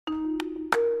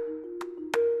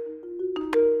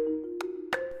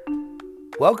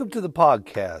Welcome to the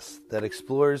podcast that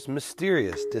explores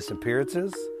mysterious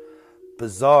disappearances,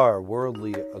 bizarre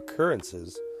worldly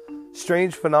occurrences,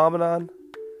 strange phenomenon,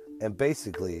 and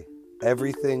basically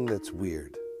everything that's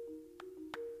weird.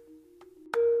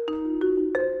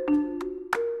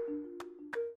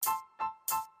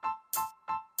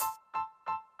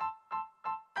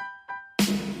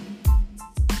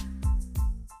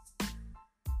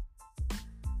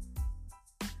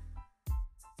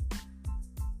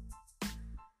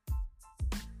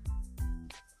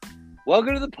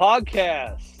 Welcome to the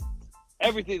podcast,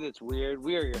 everything that's weird.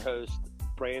 We are your hosts,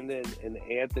 Brandon and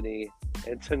Anthony,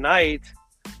 and tonight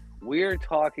we are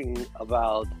talking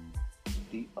about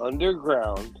the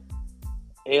underground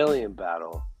alien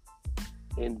battle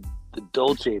in the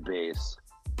Dulce base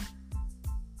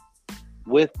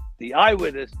with the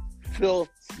eyewitness, Phil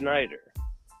Snyder.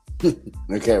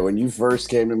 Okay, when you first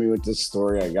came to me with this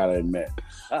story, I gotta admit,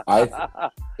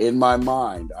 in my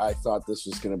mind, I thought this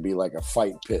was gonna be like a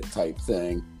fight pit type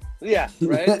thing. Yeah,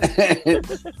 right?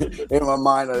 In my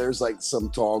mind, there's like some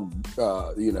tall,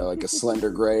 like a slender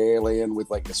gray alien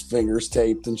with like his fingers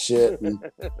taped and shit. And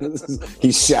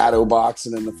he's shadow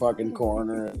boxing in the fucking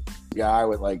corner. And a guy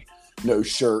with like no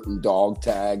shirt and dog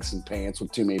tags and pants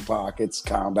with too many pockets,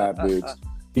 combat boots.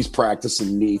 He's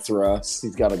practicing knee thrusts.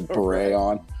 He's got a beret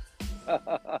on.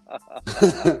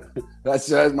 That's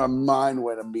my mind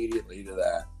went immediately to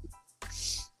that.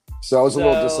 So I was a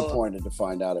little disappointed to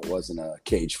find out it wasn't a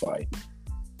cage fight.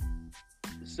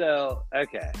 So,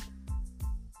 okay.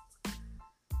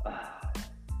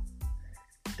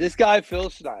 This guy,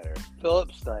 Philip Snyder,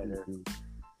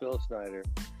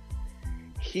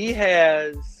 he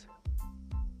has,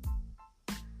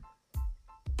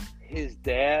 his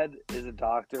dad is a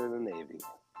doctor in the Navy.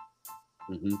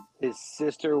 Mm-hmm. His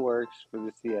sister works for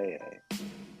the CIA.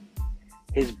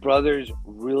 His brother's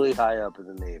really high up in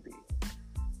the Navy.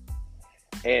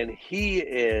 And he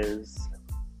is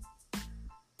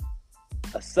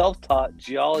a self-taught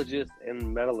geologist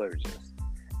and metallurgist.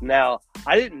 Now,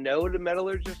 I didn't know what a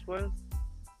metallurgist was,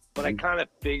 but I kind of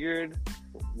figured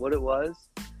what it was.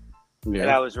 Yeah.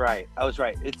 And I was right.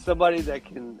 It's somebody that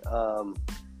can,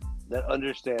 that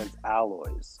understands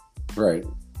alloys. Right.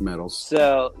 Metals.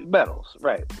 So, metals,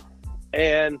 right.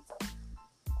 And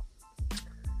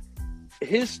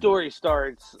his story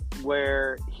starts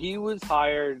where he was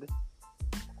hired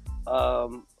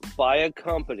by a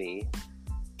company,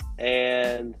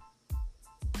 and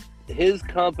his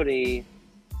company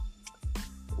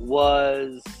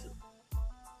was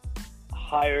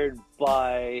hired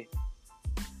by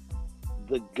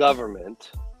the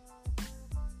government,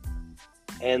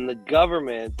 and the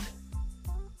government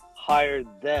hired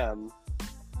them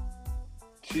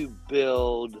to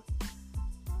build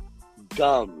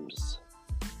DUMBs.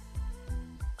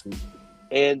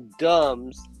 And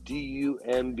DUMBs,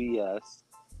 D-U-M-B-S,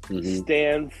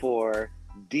 stand for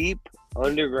Deep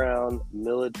Underground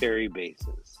Military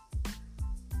Bases.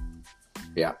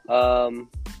 Yeah.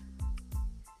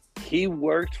 He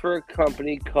worked for a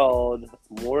company called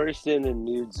Morrison and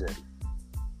Knudsen.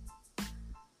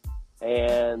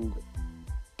 And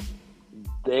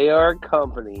they are a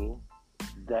company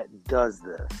that does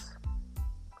this.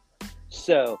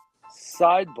 So,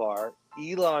 sidebar,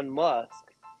 Elon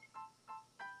Musk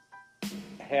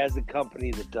has a company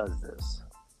that does this.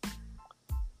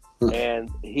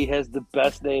 And he has the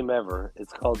best name ever.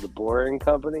 It's called the Boring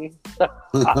Company.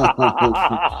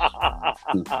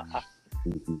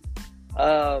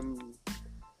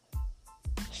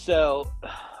 So,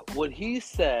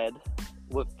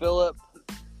 what Philip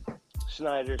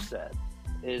Snyder said,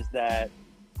 is that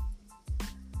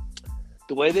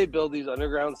the way they build these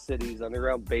underground cities,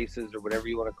 underground bases, or whatever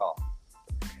you want to call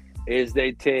them, is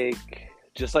they take,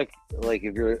 just like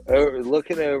if you're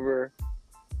looking over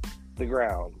the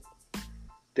ground,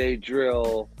 they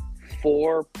drill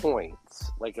 4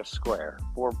 points, like a square,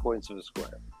 4 points of a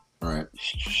square. All right.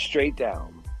 Straight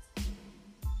down.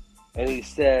 And he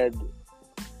said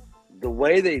the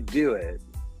way they do it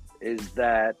is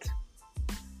that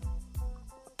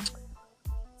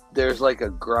there's like a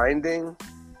grinding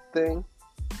thing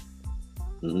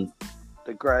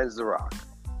that grinds the rock.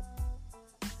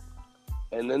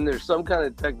 And then there's some kind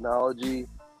of technology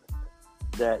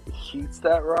that heats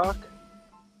that rock.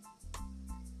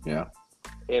 Yeah.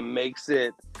 And makes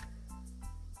it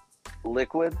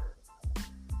liquid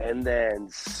and then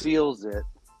seals it.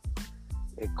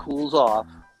 It cools off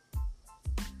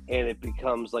and it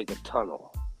becomes like a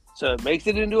tunnel. So it makes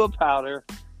it into a powder,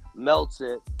 melts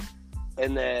it,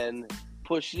 and then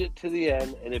pushes it to the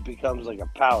end, and it becomes like a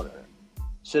powder,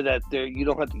 so that you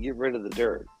don't have to get rid of the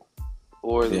dirt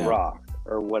or the rock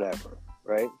or whatever,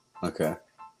 right? Okay.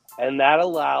 And that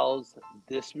allows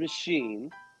this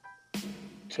machine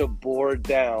to bore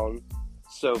down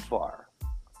so far.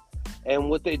 And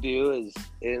what they do is,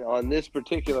 on this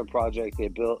particular project,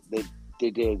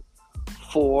 they did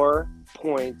 4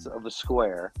 points of a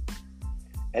square,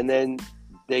 and then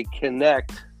they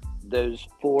connect those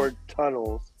 4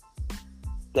 tunnels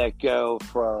that go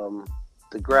from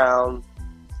the ground,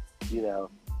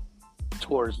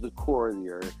 towards the core of the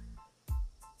earth.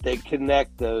 They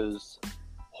connect those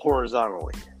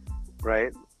horizontally,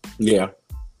 right? Yeah.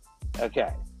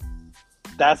 Okay.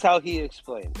 That's how he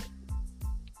explained it.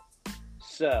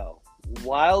 So,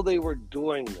 while they were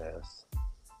doing this,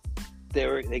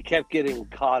 they kept getting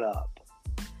caught up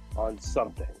on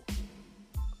something.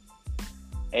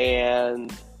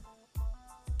 And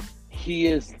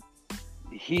he's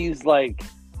like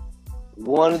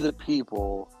one of the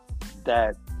people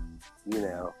that,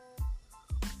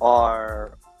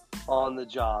 are on the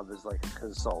job as like a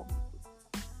consultant.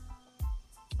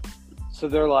 So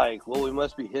they're like, well, we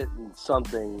must be hitting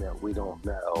something that we don't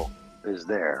know is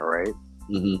there, right?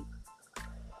 Mm-hmm.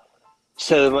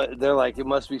 So they're like, it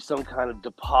must be some kind of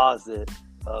deposit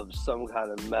of some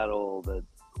kind of metal that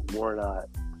we're not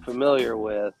familiar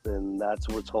with, and that's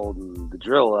what's holding the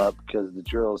drill up, because the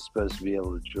drill is supposed to be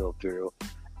able to drill through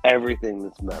everything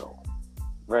that's metal,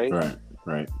 right?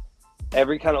 Right.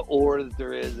 Every kind of ore that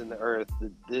there is in the earth,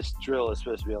 this drill is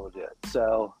supposed to be able to do it.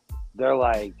 So they're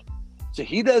like, so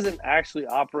he doesn't actually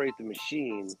operate the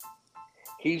machine.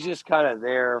 He's just kind of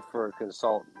there for a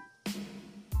consultant.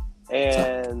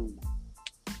 And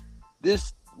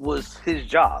this was his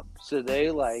job. So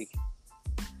they like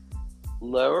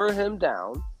lower him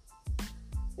down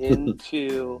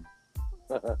into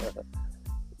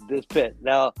this pit.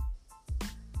 Now,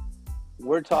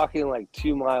 we're talking like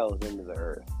 2 miles into the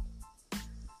earth.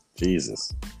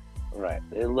 Jesus. Right.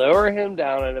 They lower him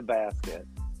down in a basket,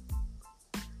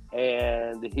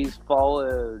 and he's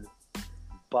followed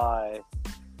by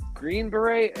Green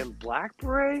Beret and Black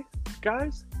Beret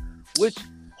guys. Which,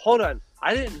 hold on,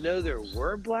 I didn't know there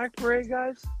were Black Beret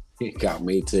guys. It got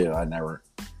me too. I never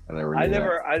knew I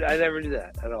never did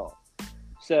that at all.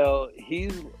 So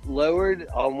he's lowered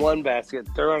on one basket,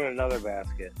 they're on another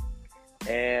basket,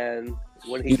 and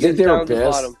when he gets down to the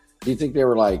bottom, do you think they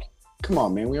were like, come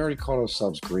on, man, we already called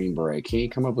ourselves Green Beret. Can you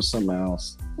come up with something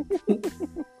else? You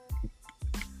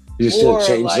just should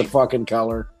change the fucking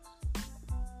color.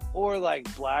 Or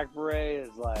like Black Beret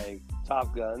is like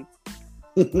Top Gun.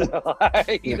 What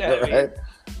I mean?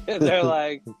 And they're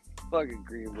like, fucking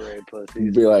Green Beret pussies.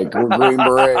 You'd be like, we're Green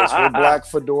Berets. We're Black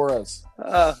Fedoras.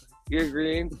 You're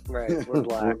green? Right, we're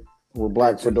black. We're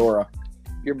Black Fedora.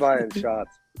 You're buying shots.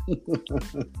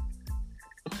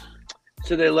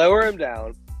 So they lower him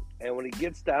down, and when he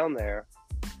gets down there,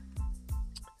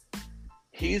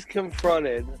 he's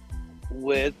confronted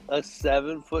with a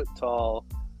 7-foot-tall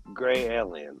gray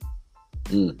alien.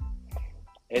 Mm.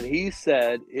 And he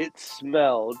said it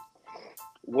smelled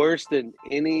worse than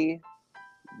any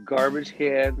garbage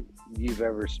can you've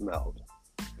ever smelled.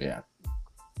 Yeah.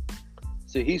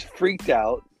 So he's freaked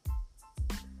out.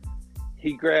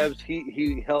 He carried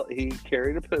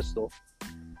a pistol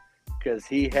because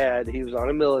he was on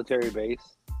a military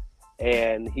base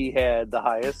and he had the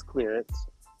highest clearance.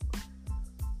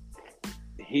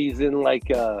 He's in like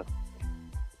a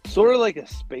sort of like a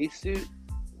spacesuit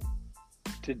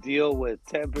to deal with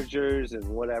temperatures and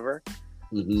whatever.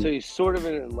 Mm-hmm. So he's sort of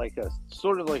in like a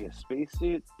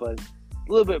spacesuit, but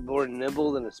a little bit more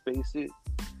nimble than a spacesuit.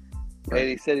 Right. And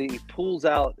he said he pulls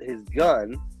out his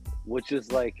gun, which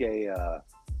is like I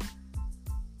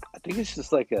think it's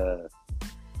just like a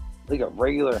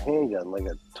regular handgun, like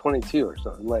a 22 or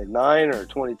something, like 9 or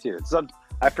 22.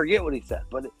 I forget what he said,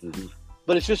 but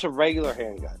it's just a regular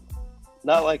handgun,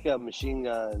 not like a machine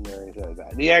gun or anything like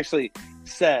that. And he actually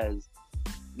says,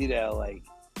 like,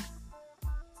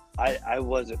 I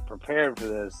wasn't prepared for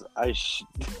this. I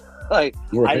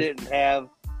didn't have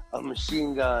a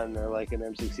machine gun or like an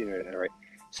M16 or anything, right?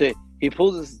 So he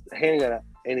pulls his handgun out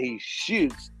and he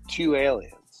shoots 2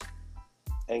 aliens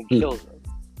and kills them.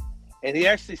 And he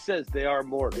actually says they are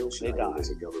mortal. They die. Was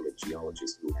a government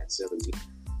geologist who had 17.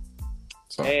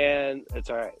 And it's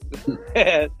all right.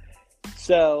 And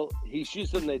so he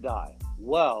shoots them, they die.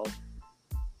 Well,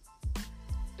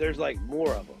 there's like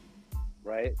more of them,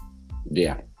 right?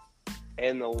 Yeah.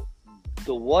 And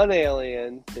the one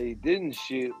alien that he didn't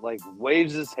shoot, like,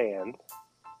 waves his hand,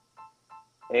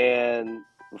 and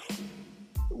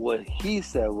what he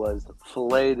said was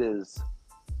filleted his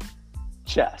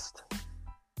chest.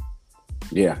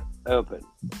 Yeah. Open.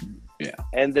 Yeah.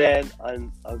 And then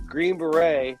a Green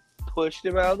Beret pushed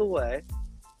him out of the way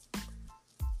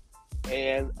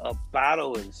and a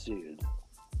battle ensued.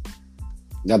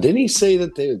 Now, didn't he say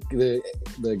that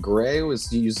the gray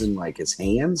was using like his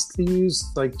hands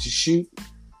to shoot?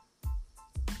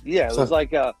 Yeah, it was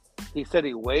like he said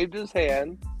he waved his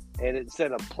hand and it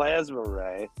sent a plasma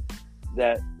ray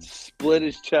that split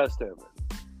his chest open.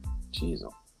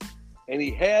 Jesus. And he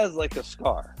has like a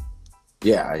scar.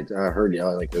 Yeah, I heard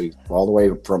like all the way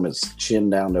from his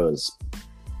chin down to his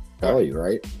belly,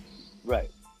 right? Right.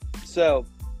 So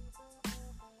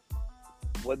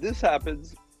when this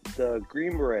happens, the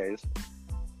Green Berets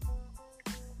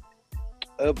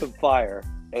open fire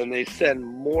and they send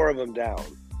more of them down.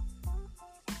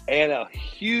 And a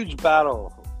huge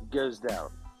battle goes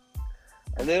down.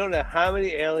 And they don't know how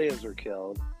many aliens were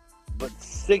killed, but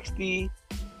 60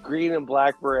 Green and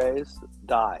Black Berets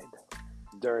died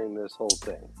during this whole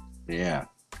thing. Yeah.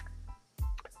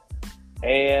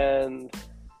 And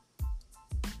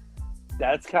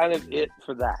that's kind of it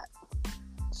for that.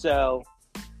 So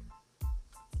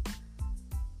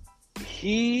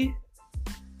he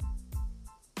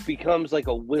becomes like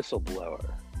a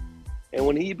whistleblower. And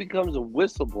when he becomes a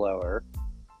whistleblower,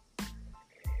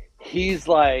 he's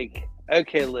like,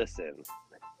 okay, listen,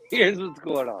 here's what's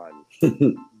going on.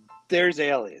 There's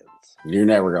aliens. You're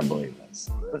never going to believe this.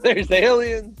 There's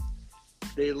aliens.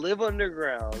 They live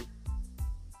underground.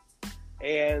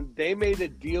 And they made a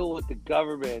deal with the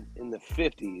government in the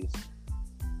 50s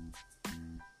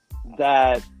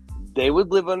that they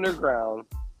would live underground.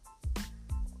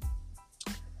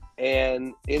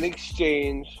 And in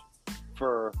exchange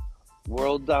for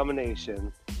world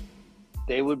domination,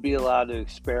 they would be allowed to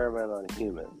experiment on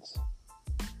humans.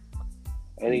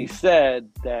 And he said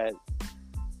that,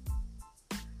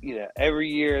 every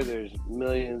year there's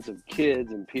millions of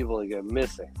kids and people that go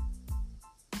missing.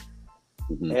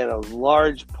 Mm-hmm. And a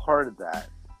large part of that,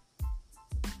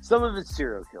 some of it's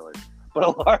serial killers, but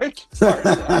a large part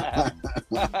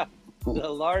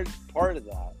of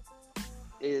that,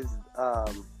 is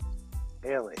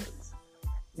aliens.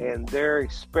 And they're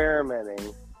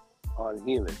experimenting on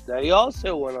humans. Now, he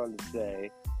also went on to say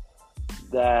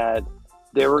that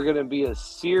there were going to be a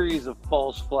series of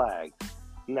false flags.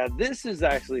 Now, this is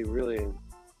actually really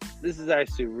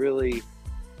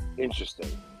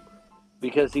interesting,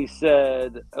 because he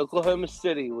said Oklahoma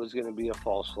City was going to be a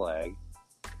false flag.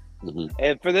 Mm-hmm.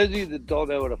 And for those of you that don't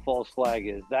know what a false flag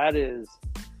is, that is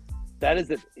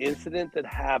an incident that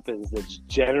happens that's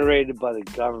generated by the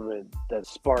government that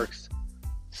sparks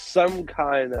some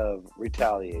kind of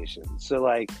retaliation. So,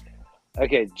 like,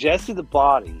 okay, Jesse the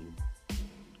Body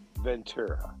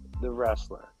Ventura, the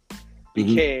wrestler,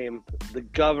 became the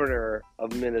governor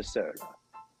of Minnesota.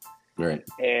 Right.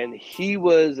 And he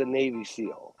was a Navy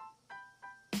SEAL.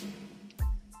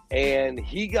 And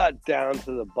he got down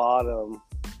to the bottom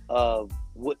of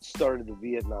what started the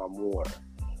Vietnam War,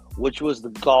 which was the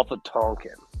Gulf of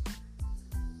Tonkin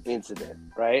incident,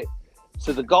 right?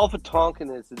 So the Gulf of Tonkin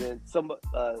incident,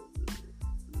 the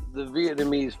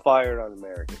Vietnamese fired on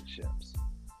American ships.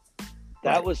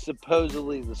 That was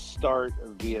supposedly the start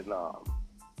of Vietnam.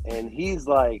 And he's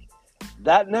like,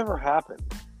 that never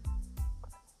happened.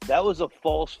 That was a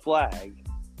false flag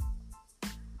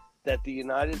that the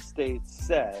United States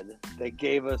said that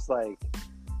gave us, like,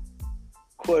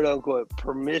 quote unquote,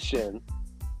 permission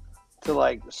to,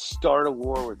 like, start a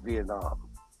war with Vietnam.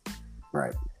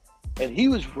 Right. And he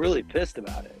was really pissed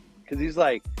about it, because he's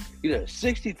like,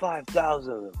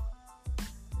 65,000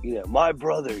 of, my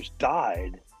brothers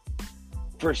died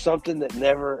for something that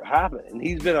never happened. And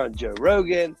he's been on Joe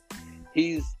Rogan.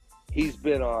 He's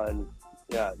been on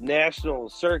national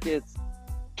circuits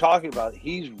talking about it.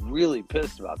 He's really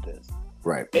pissed about this.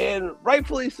 Right. And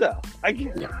rightfully so. I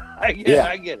get it.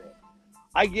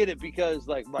 I get it, because,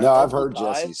 like, I've heard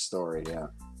Jesse's story, yeah.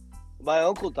 My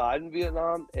uncle died in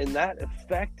Vietnam, and that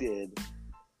affected,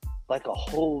 like, a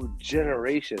whole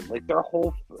generation. Like,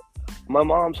 my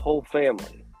mom's whole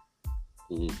family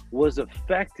was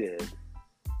affected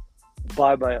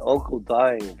by my uncle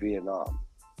dying in Vietnam.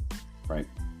 Right.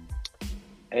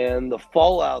 And the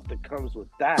fallout that comes with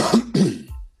that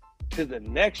to the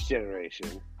next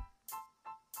generation,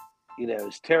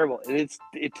 is terrible. And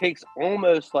it takes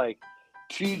almost, like,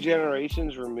 2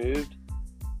 generations removed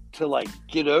to, like,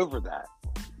 get over that.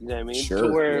 You know what I mean?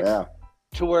 Sure,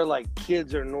 to where, like,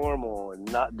 kids are normal and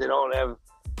they don't have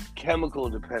chemical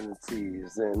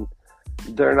dependencies, and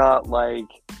they're not, like,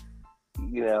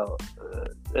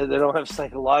 they don't have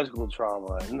psychological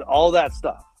trauma and all that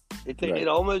stuff. It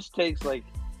almost takes, like,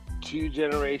 2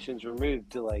 generations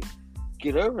removed to, like,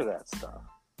 get over that stuff.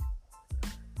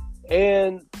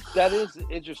 And that is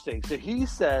interesting. So he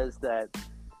says that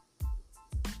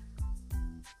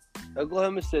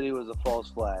Oklahoma City was a false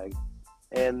flag,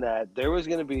 and that there was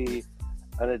going to be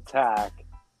an attack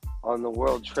on the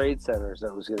World Trade Centers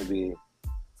that was going to be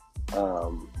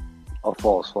a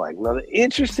false flag. Now, the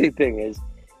interesting thing is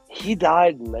he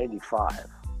died in 95.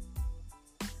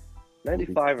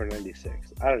 95 or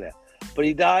 96. I don't know. But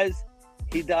he dies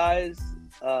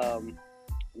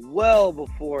well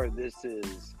before this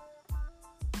is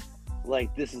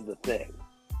the thing.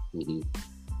 Mm-hmm.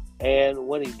 And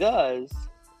when he does,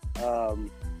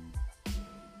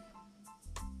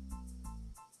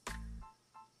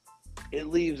 it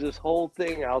leaves this whole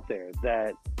thing out there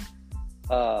that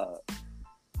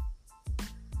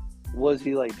was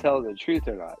he like telling the truth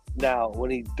or not? Now, when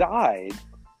he died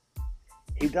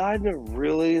in a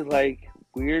really like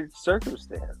weird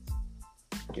circumstance.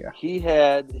 Yeah. He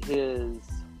had his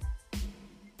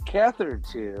catheter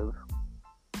tube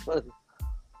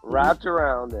wrapped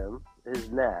around him, his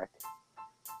neck,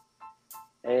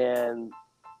 and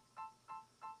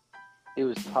it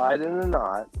was tied in a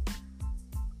knot,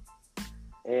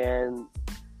 and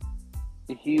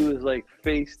he was like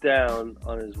face down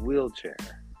on his wheelchair.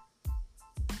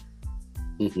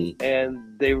 Mm-hmm.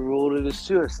 And they ruled it a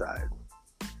suicide,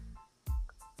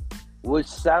 which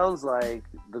sounds like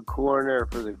the coroner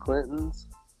for the Clintons.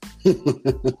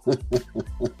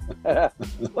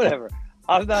 Whatever.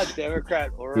 I'm not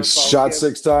Democrat or Republican. He's shot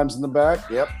 6 times in the back.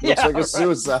 Yep. Looks like a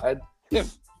suicide.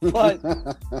 But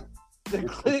the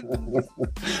Clintons,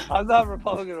 I'm not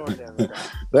Republican or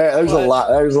Democrat. There's a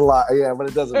lot. Yeah, but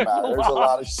it doesn't matter. There's a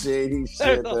lot of shady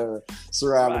shit there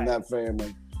surrounding that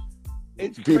family.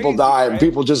 It's people crazy, dying. right?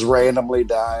 People just randomly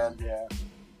dying. Yeah.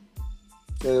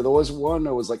 There was one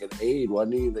that was like an aide,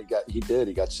 wasn't he?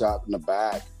 He got shot in the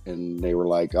back, and they were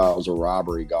like, "Oh, it was a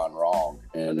robbery gone wrong."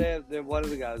 And one of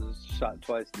the guys was shot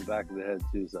twice in the back of the head,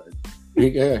 suicide.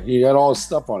 He had all his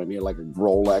stuff on him. He had like a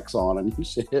Rolex on him and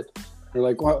shit. They're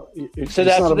like, "Well, so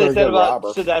that's what they said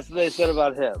about. So that's what they said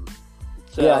about him.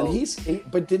 So, yeah,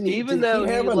 and but didn't he? Even though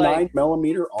he have a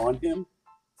 9mm on him?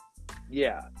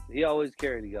 Yeah, he always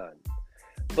carried a gun.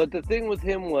 But the thing with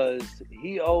him was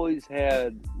he always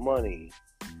had money.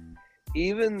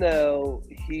 Even though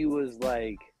he was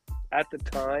like, at the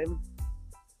time,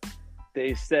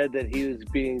 they said that he was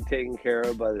being taken care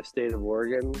of by the state of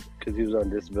Oregon because he was on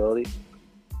disability.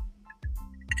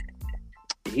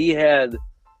 He had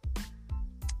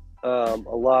a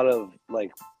lot of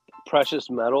like precious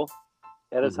metal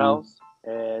at his house,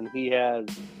 and he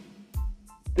had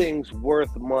things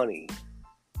worth money.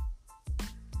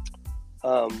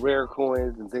 Rare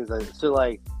coins and things like that. So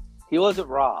like he wasn't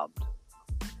robbed,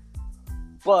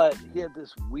 but he had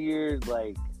this weird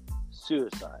like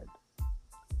suicide.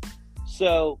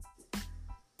 So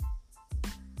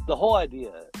the whole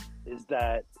idea is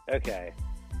that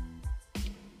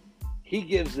he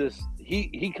gives this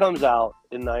he comes out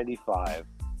in 95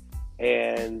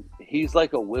 and he's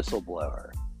like a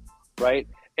whistleblower, right?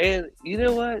 And you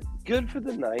know what? Good for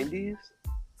the 90s,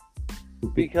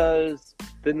 because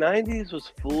the 90s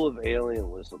was full of alien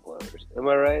whistleblowers. Am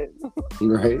I right?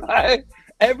 Right.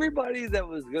 Everybody that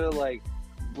was going to, like,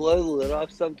 blow the lid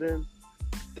off something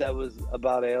that was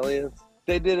about aliens,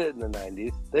 they did it in the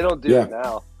 90s. They don't do it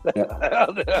now.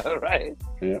 Yeah. Right?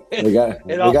 Yeah. They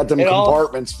got them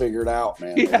compartments figured out,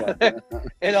 man. Yeah.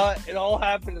 It all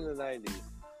happened in the 90s.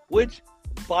 Which,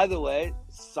 by the way,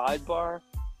 sidebar,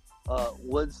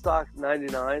 Woodstock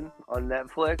 99 on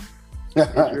Netflix.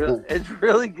 It's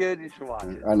really good. You should watch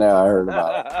it. I know. I heard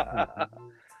about it.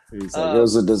 He's like, it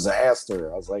was a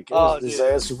disaster. I was like, it was a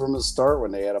disaster from the start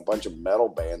when they had a bunch of metal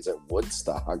bands at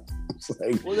Woodstock. It's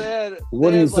like,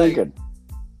 what are you thinking?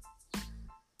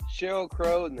 Sheryl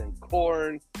Crow and then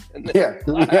Korn. And then,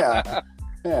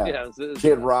 yeah. So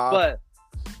Kid Rock.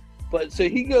 But so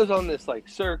he goes on this like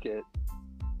circuit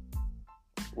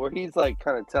where he's like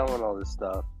kind of telling all this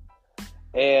stuff,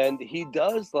 and he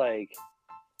does like.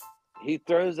 He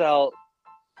throws out.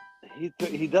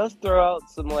 He does throw out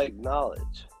some like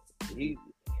knowledge. He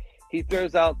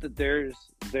throws out that there is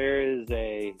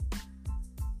a.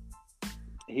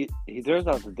 He throws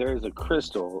out that there is a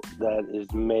crystal that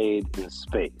is made in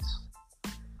space,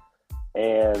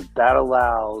 and that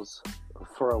allows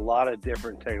for a lot of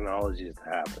different technologies to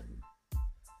happen.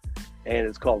 And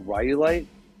it's called rhyolite,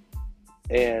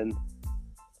 and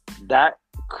that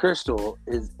crystal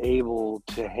is able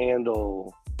to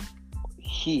handle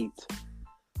heat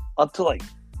up to like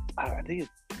I think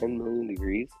it's 10 million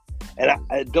degrees, and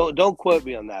I don't quote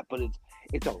me on that, but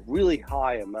it's a really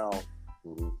high amount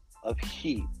of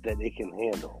heat that it can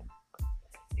handle.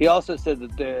 He also said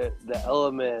that the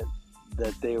element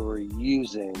that they were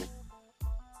using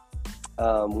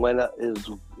when is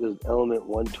element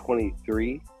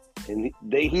 123, and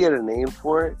he had a name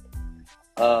for it,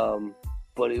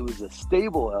 but it was a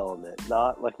stable element,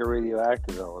 not like a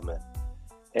radioactive element,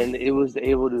 and it was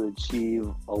able to achieve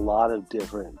a lot of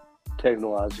different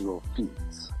technological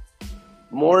feats,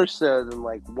 more so than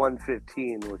like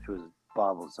 115, which was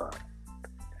Bob Lazar.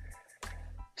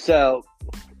 So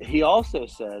he also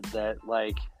said that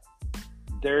like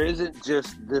there isn't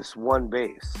just this one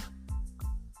base,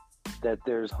 that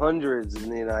there's hundreds in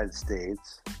the United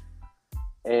States,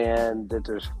 and that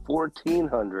there's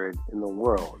 1,400 in the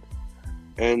world,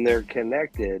 and they're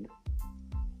connected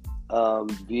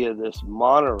via this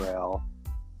monorail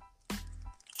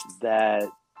that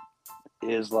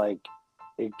is like,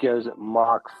 it goes at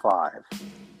Mach 5.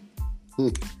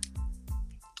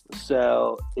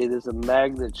 So it is a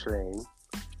magnet train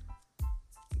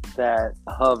that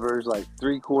hovers like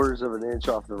 3/4 of an inch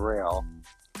off the rail,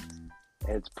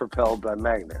 and it's propelled by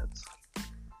magnets.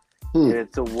 And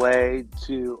it's a way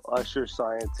to usher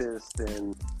scientists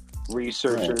and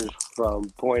researchers from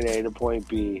point A to point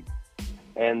B,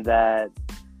 and that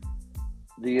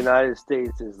the United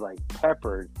States is like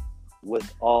peppered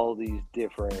with all these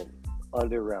different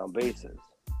underground bases.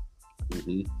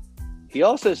 Mm-hmm. He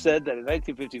also said that in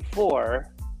 1954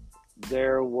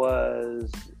 there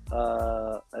was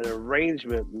an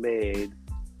arrangement made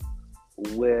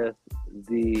with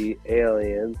the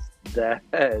aliens that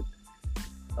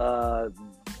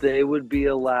they would be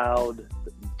allowed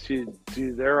to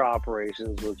do their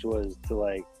operations, which was to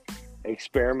like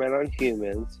experiment on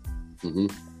humans,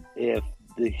 if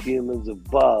the humans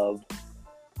above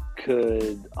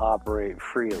could operate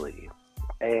freely.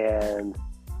 And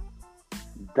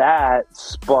that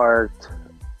sparked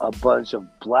a bunch of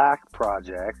black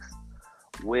projects,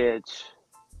 which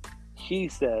he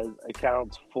says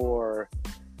accounts for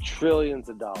trillions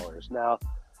of dollars. Now,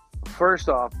 first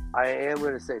off, I am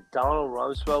going to say Donald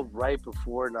Rumsfeld, right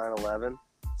before 9/11,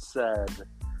 said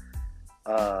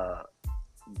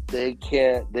they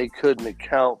couldn't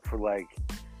account for like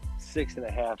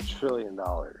 $6.5 trillion.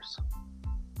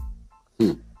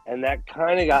 And that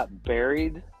kind of got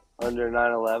buried under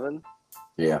 9/11.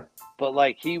 Yeah. But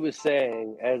like he was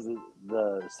saying, as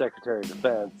the Secretary of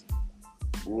Defense,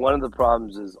 one of the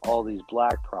problems is all these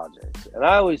black projects. And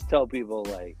I always tell people,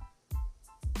 like,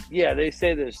 yeah, they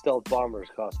say that stealth bombers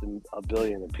cost $1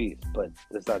 billion a piece, but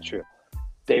that's not true.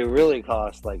 They really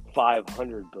cost like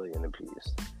 $500 billion a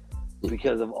piece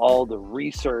because of all the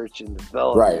research and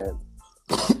development,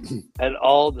 and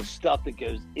all the stuff that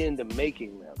goes into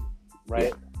making them, right?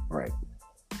 Yeah, right.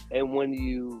 And when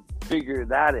you figure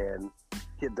that in,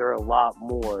 they're a lot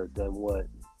more than what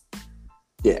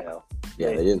they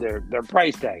didn't. Their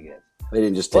price tag is. They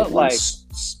didn't just take one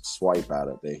swipe at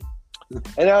it.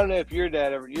 And I don't know if your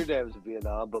dad was in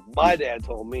Vietnam, but my dad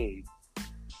told me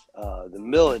the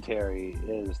military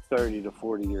is 30 to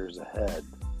 40 years ahead,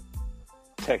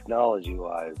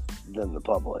 technology-wise, than the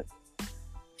public.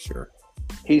 Sure.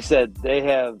 He said they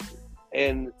have,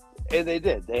 and they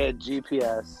did. They had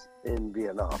GPS in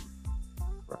Vietnam.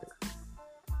 Right.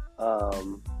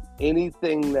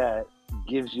 Anything that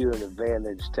gives you an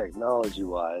advantage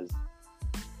technology-wise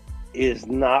is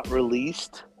not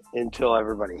released until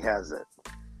everybody has it.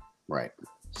 Right.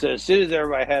 So as soon as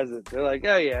everybody has it, they're like,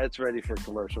 oh yeah, it's ready for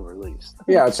commercial release.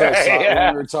 Yeah, so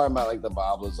we were talking about like the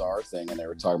Bob Lazar thing, and they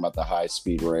were talking about the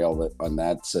high-speed rail that on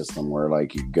that system where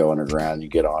like you go underground, you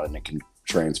get on, and it can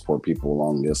transport people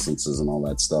long distances and all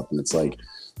that stuff. And it's like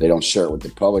they don't share it with the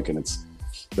public, and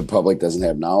the public doesn't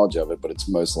have knowledge of it, but it's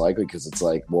most likely because it's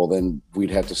like, well, then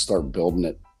we'd have to start building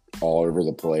it all over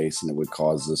the place, and it would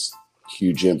cause this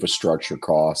huge infrastructure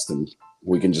cost, and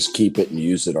we can just keep it and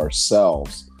use it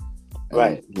ourselves.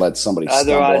 Right. Let somebody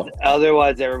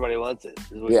otherwise everybody wants it,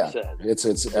 is what you said. It's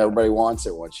everybody wants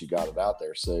it once you got it out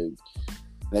there. So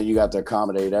then you got to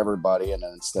accommodate everybody, and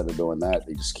then instead of doing that,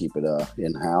 they just keep it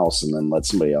in-house and then let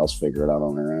somebody else figure it out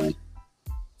on their own.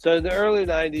 So in the early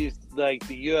 90s, like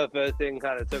the UFO thing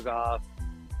kind of took off,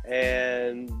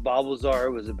 and Bob Lazar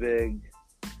was a big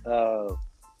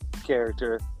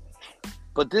character.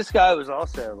 But this guy was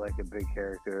also like a big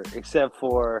character, except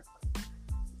for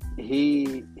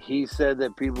he said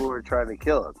that people were trying to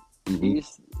kill him. Mm-hmm.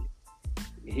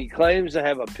 He claims to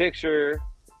have a picture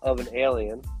of an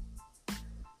alien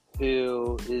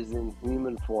who is in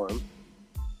human form.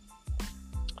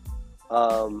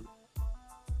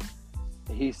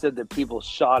 He said that people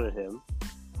shot at him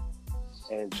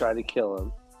and tried to kill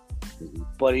him. Mm-hmm.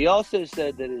 But he also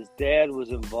said that his dad was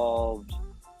involved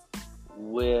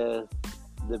with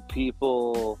the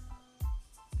people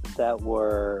that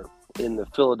were in the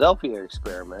Philadelphia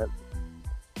experiment,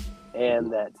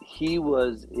 and that he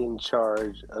was in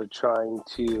charge of trying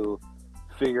to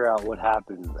figure out what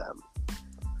happened to them.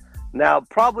 Now,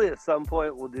 probably at some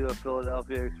point we'll do a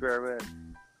Philadelphia experiment.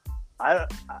 I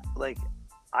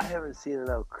haven't seen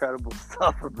enough credible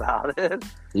stuff about it.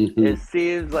 Mhm. It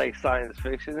seems like science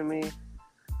fiction to me.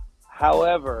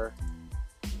 However,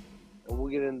 and we'll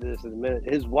get into this in a minute,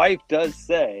 his wife does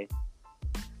say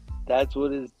that's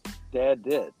what his dad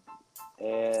did.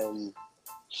 And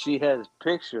she has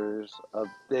pictures of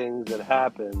things that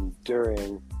happened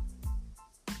during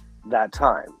that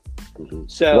time.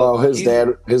 Mhm. So Well, his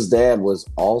dad was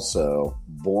also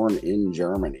born in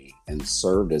Germany and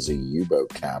served as a U-boat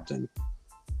captain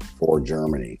for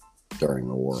Germany during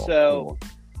the war. So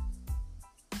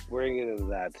we're gonna get into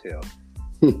that too.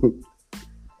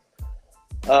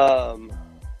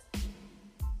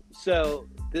 So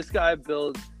this guy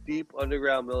builds deep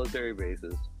underground military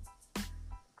bases.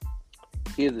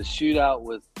 He has a shootout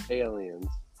with aliens,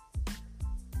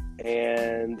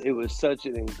 and it was such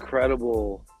an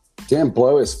incredible. Damn,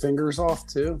 blow his fingers off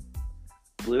too.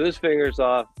 Blew his fingers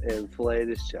off and filleted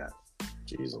his chest.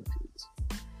 Jeez, oh, Pete.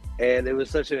 And it was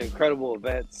such an incredible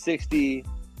event. 60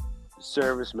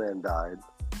 servicemen died.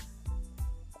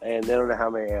 And they don't know how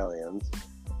many aliens.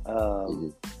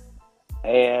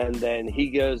 And then he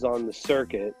goes on the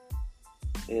circuit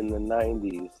in the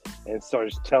 90s and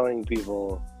starts telling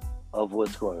people of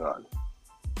what's going on.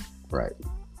 Right.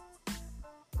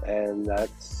 And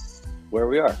that's where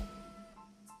we are.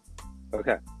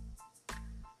 Okay.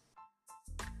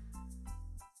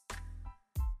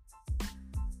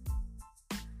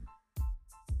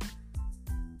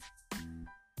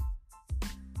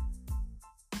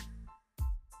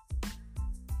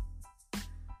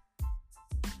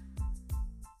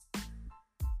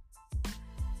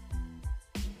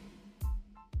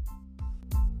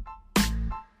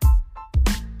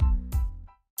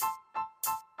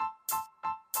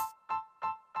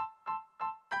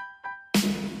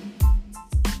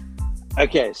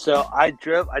 Okay, so I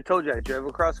told you I drove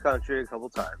across country a couple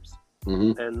times.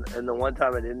 Mm-hmm. And the one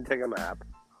time I didn't take a map.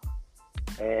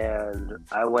 And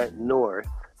I went north.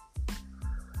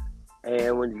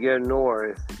 And when you go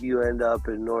north, you end up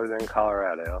in northern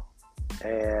Colorado.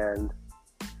 And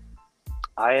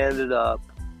I ended up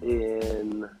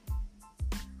in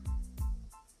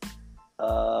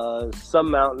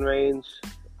some mountain range.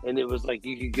 And it was like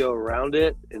you could go around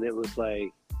it. And it was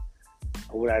like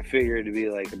what I figured to be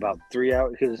like about 3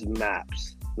 hours, because it's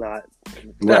maps, not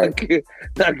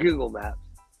Google Maps,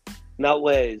 not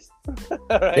Waze.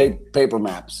 Right? Paper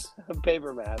maps.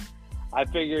 Paper maps. I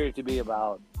figured it to be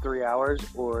about 3 hours,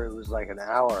 or it was like an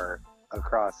hour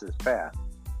across this path.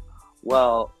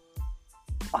 Well,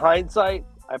 hindsight,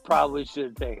 I probably should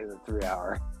have taken the 3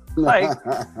 hour. Like,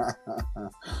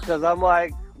 because I'm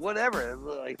like, whatever.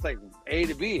 It's like A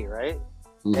to B, right?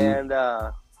 Mm-hmm. And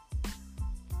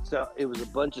so it was a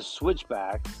bunch of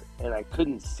switchbacks, and I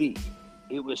couldn't see.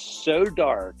 It was so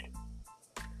dark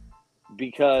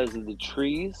because of the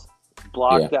trees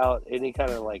blocked out any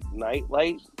kind of like night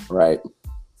light, right,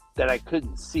 that I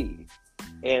couldn't see.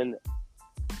 And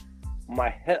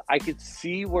I could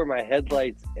see where my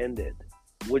headlights ended,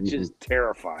 which is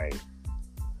terrifying.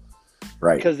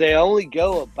 Right. Because they only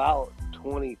go about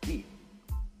 20 feet.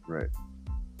 Right.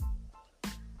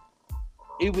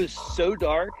 It was so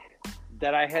dark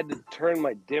that I had to turn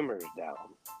my dimmers down.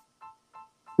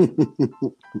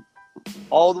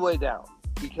 All the way down.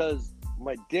 Because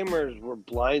my dimmers were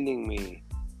blinding me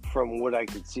from what I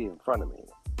could see in front of me.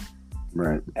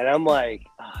 Right. And I'm like,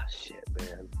 shit,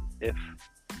 man. If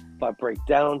I break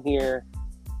down here,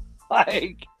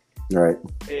 like, right.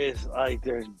 it's like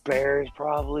there's bears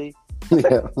probably.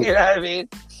 Yeah. You know what I mean?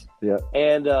 Yeah.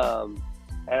 And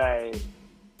I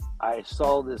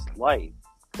saw this light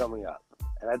coming up.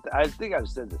 And I think I've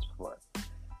said this before.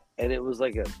 And it was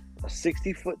like a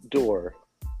 60-foot door.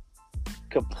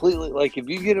 Completely, like if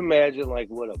you could imagine like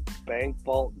what a bank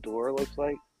vault door looks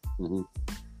like. Mm-hmm.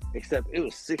 Except it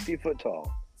was 60 foot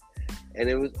tall. And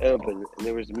it was open. And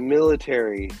there was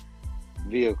military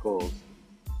vehicles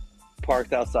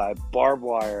parked outside, barbed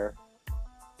wire.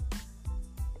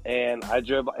 And I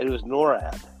drove, it was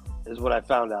NORAD, is what I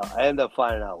found out. I ended up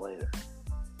finding out later.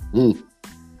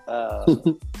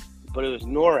 But it was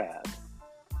NORAD.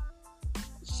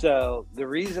 So the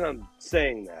reason I'm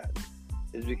saying that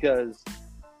is because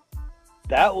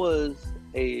that was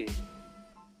a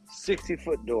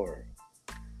 60-foot door.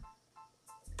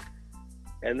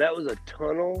 And that was a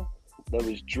tunnel that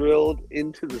was drilled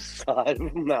into the side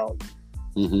of a mountain.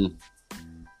 Mm-hmm.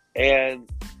 And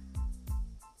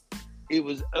it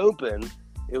was open.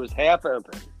 It was half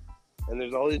open. And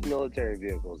there's all these military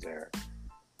vehicles there.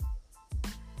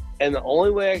 And the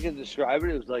only way I could describe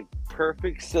it was like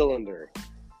perfect cylinder.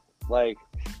 Like,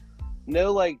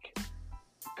 no, like,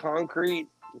 concrete.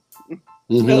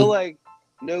 Mhm.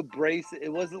 No brace.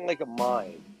 It wasn't like a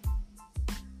mine.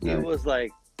 Right. It was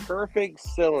like perfect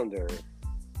cylinder.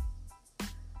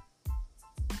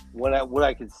 What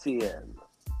I could see in.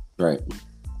 Right.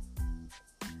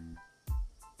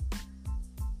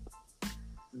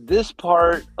 This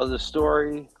part of the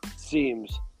story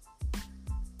seems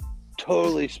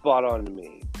totally spot on to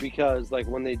me because, like,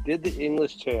 when they did the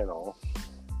English Channel,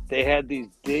 they had these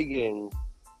digging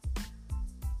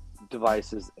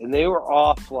devices, and they were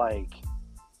off like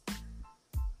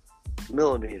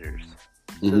millimeters.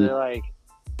 So Mhm.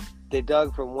 they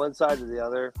dug from one side to the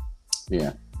other.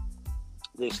 Yeah.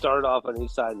 They started off on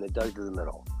each side and they dug to the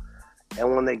middle.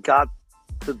 And when they got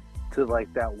to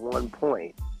like that one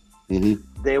point, Mhm.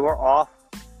 they were off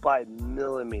by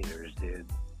millimeters, dude.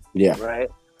 Yeah. Right?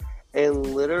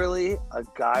 And literally, a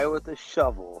guy with a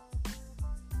shovel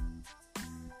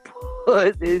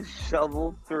put his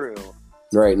shovel through.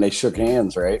 Right, and they shook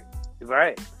hands, right?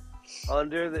 Right.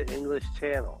 Under the English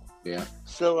Channel. Yeah.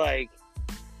 So, like,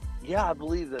 yeah, I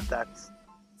believe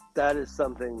that is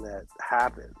something that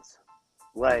happens.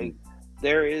 Like,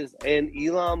 there is, and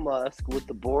Elon Musk with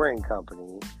the Boring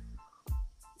Company,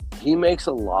 he makes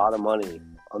a lot of money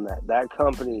on that. That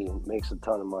company makes a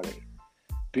ton of money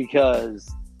because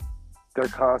they're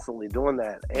constantly doing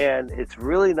that. And it's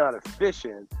really not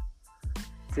efficient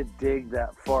to dig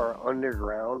that far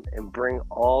underground and bring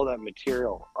all that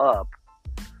material up.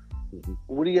 Mhm.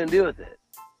 What are you going to do with it?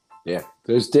 Yeah.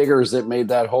 Those diggers that made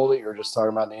that hole that you're just talking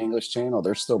about in the English Channel,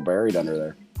 they're still buried under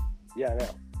there. Yeah, I know.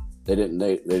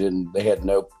 They had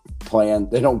no plan.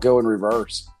 They don't go in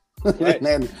reverse. They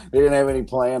didn't have any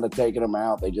plan to taking them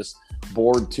out. They just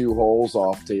bored two holes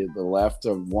off to the left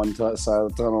of one side of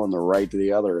the tunnel and the right to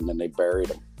the other, and then they buried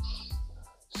them.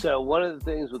 So one of the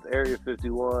things with Area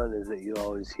 51 is that you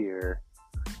always hear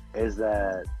is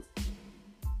that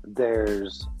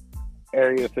there's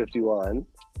Area 51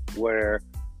 where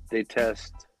they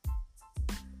test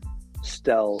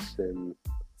stealth and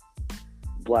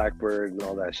Blackbird and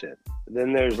all that shit.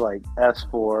 Then there's like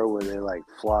S4 where they like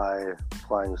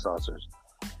flying saucers.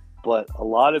 But a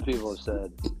lot of people have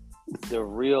said the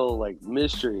real like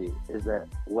mystery is that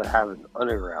what happens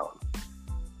underground.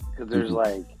 Because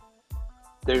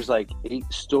there's like 8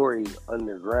 stories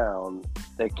underground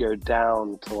that go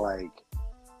down to like,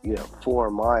 4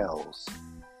 miles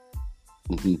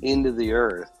into the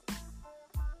earth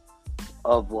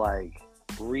of like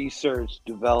research,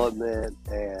 development,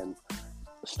 and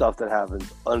stuff that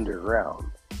happens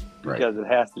underground because it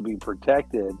has to be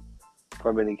protected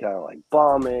from any kind of like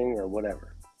bombing or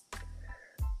whatever.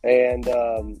 And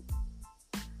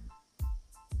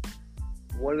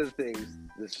one of the things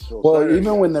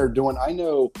even when they're doing, I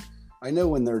know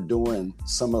when they're doing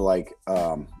some of like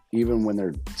even when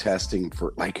they're testing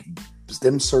for like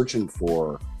them searching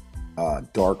for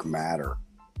dark matter,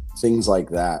 things like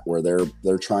that, where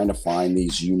they're trying to find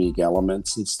these unique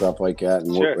elements and stuff like that.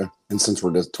 And Sure. and since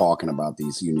we're just talking about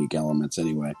these unique elements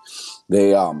anyway,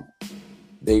 they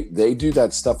do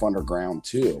that stuff underground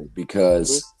too,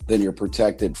 because then you're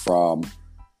protected from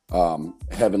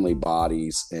heavenly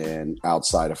bodies and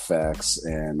outside effects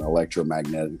and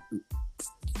electromagnetic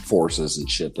forces and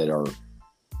shit that are,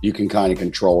 you can kind of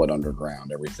control it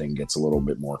underground. Everything gets a little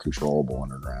bit more controllable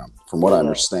underground, from what I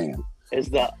understand. Is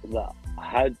the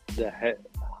Hadron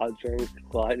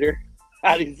Collider?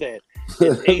 How do you say it?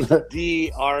 It's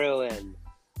HDRON.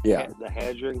 Yeah, the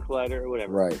Hadron Collider or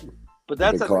whatever. Right. But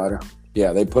that's the collider.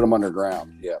 Yeah, they put them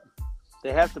underground. Yeah,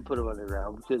 they have to put them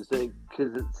underground because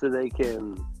so they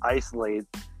can isolate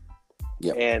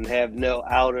and have no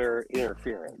outer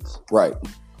interference. Right.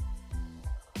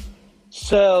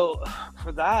 So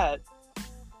for that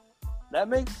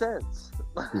makes sense.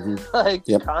 Like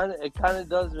it kind of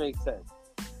does make sense.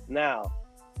 Now,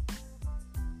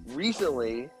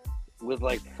 recently with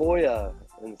like FOIA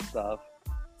and stuff,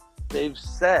 they've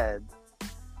said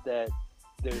that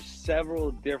there's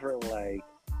several different like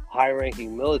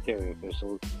high-ranking military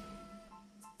officials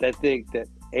that think that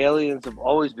aliens have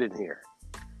always been here,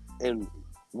 and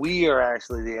we are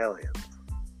actually the aliens.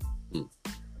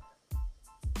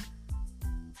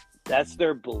 That's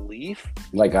their belief.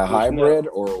 Like a hybrid,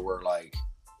 or we're like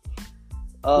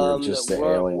we're just the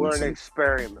aliens. We're an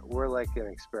experiment. We're like an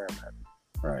experiment.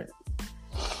 Right.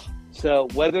 So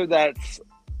whether that's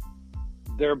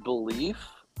their belief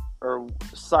or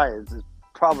science, is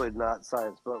probably not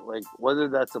science, but like whether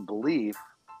that's a belief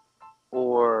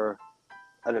or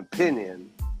an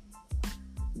opinion,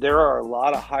 there are a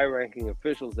lot of high-ranking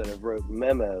officials that have wrote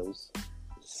memos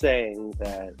saying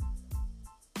that,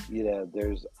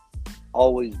 there's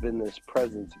always been this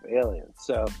presence of aliens.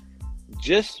 So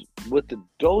just with the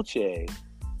Dolce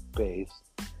base,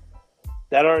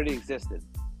 that already existed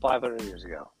 500 years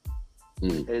ago,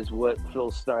 is what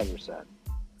Phil Snyder said.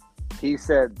 He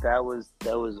said that was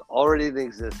already in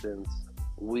existence.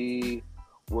 We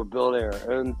were building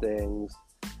our own things,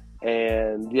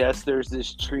 and yes, there's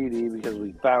this treaty because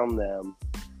we found them,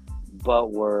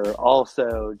 but we're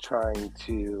also trying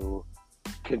to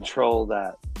control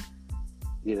that.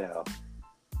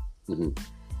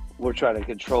 We're trying to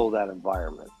control that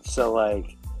environment. So,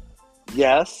 like,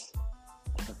 yes,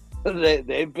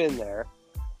 they've been there,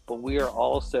 but we are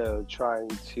also trying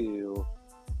to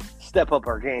step up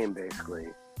our game, basically,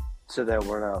 so that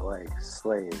we're not like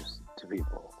slaves to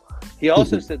people. He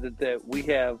also said that we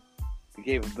have the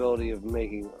capability of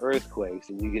making earthquakes,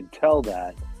 and you can tell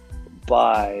that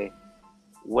by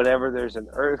whenever there's an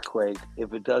earthquake,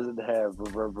 if it doesn't have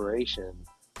reverberation,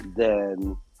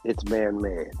 then it's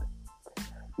man-made.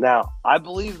 Now, I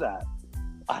believe that.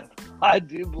 I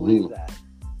do believe that,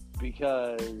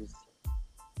 because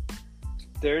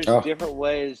there's different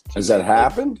ways to... Has that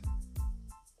happened?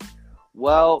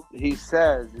 Well, he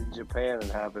says in Japan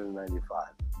it happened in 95.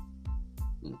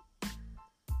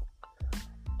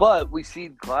 But we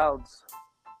seed clouds.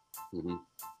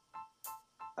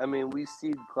 I mean, we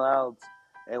seed clouds,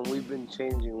 and we've been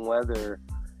changing weather,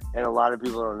 and a lot of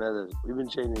people don't know this. We've been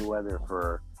changing weather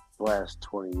for the last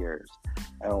 20 years.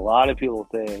 And a lot of people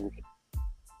think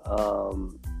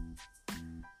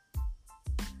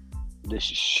this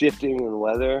shifting in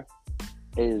weather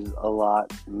is a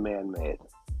lot man-made.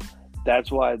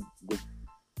 That's why the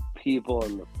people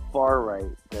in the far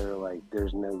right that are like,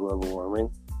 there's no global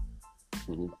warming,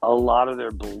 a lot of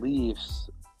their beliefs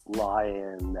lie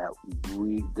in that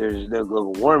there's no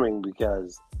global warming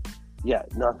because,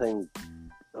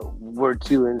 we're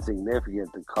too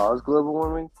insignificant to cause global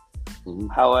warming.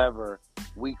 However,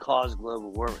 we cause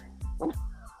global warming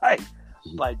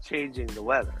by changing the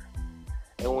weather.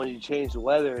 And when you change the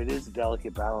weather, it is a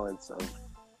delicate balance of,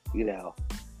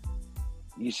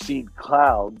 you seed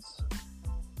clouds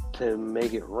to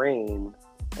make it rain,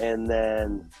 and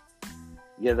then,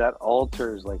 that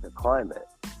alters like a climate.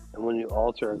 And when you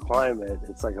alter a climate,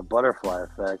 it's like a butterfly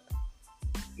effect,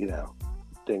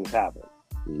 things happen.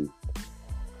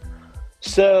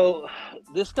 So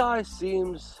this guy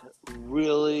seems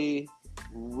really,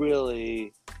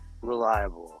 really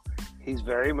reliable. He's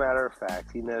very matter of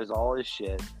fact. He knows all his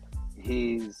shit.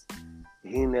 He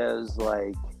knows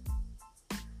like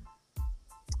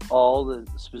all the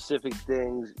specific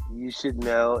things you should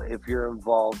know if you're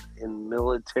involved in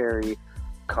military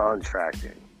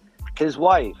contracting. His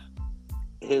wife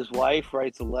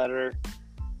writes a letter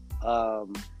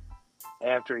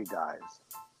after he dies.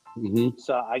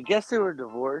 So I guess they were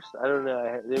divorced. I don't know.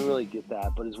 I didn't really get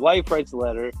that. But his wife writes a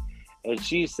letter, and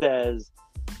she says,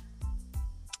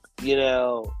 I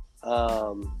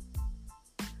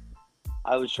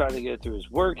was trying to go through his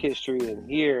work history, and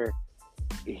here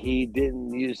he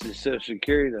didn't use his Social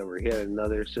Security number. He had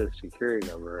another Social Security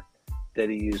number that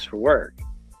he used for work.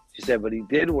 She said, but he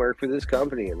did work for this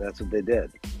company, and that's what they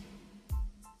did.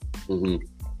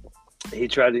 She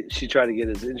tried to get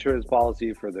his insurance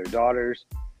policy for their daughters.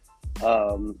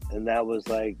 And that was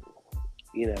like,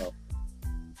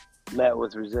 met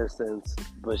with resistance.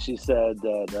 But she said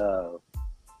that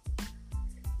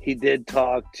she did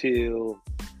talk to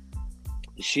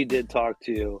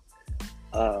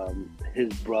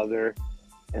his brother,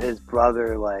 and his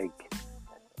brother like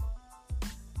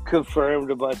confirmed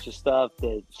a bunch of stuff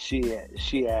that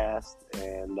she asked,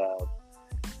 and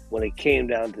when it came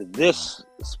down to this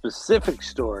specific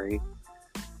story,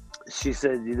 she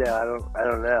said, I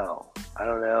don't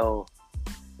know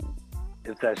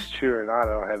if that's true or not.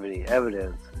 I don't have any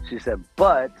evidence. She said,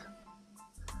 but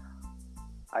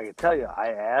I can tell you, I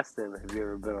asked him, have you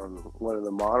ever been on one of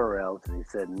the monorails? And he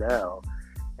said no.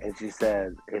 And she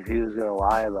said, if he was going to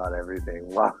lie about everything,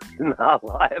 why would you not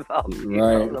lie about being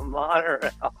on the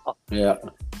monorail? Yeah.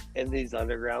 In these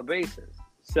underground bases.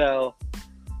 So,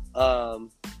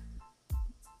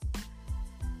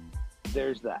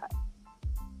 there's that.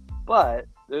 But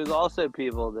there's also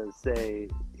people that say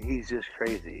he's just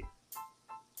crazy.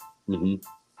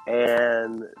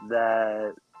 And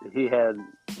that he had,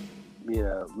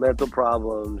 mental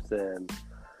problems, and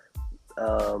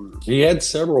he had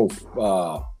several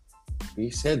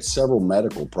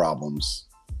medical problems.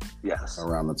 Yes.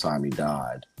 Around the time he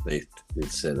died. It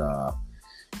said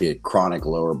he had chronic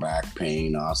lower back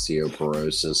pain,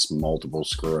 osteoporosis, multiple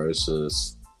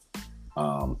sclerosis.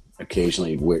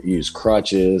 Occasionally he'd use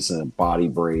crutches and a body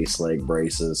brace, leg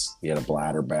braces. He had a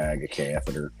bladder bag, a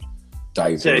catheter,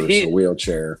 diapers, a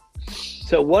wheelchair.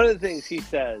 So one of the things he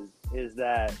says is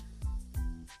that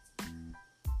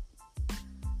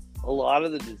a lot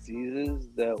of the diseases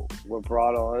that were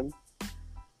brought on,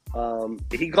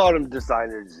 he called them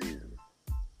designer diseases.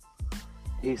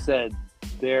 He said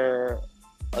they're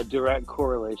a direct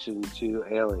correlation to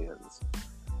aliens.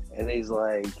 And he's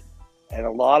like, and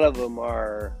a lot of them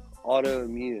are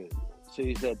autoimmune. So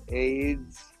he said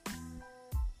AIDS.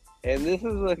 And this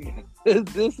is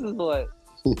what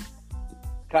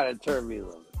kind of turned me a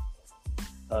little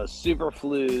bit. Super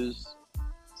flus.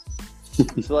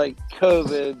 So like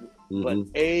COVID, but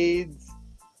AIDS,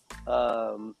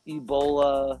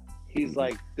 Ebola. He's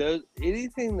like,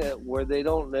 anything that where they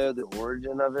don't know the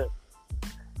origin of it,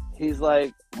 he's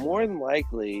like, more than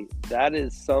likely that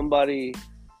is somebody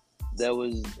that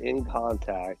was in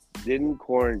contact, didn't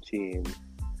quarantine,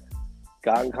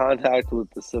 got in contact with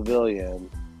the civilian,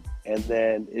 and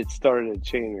then it started a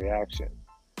chain reaction.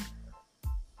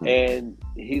 And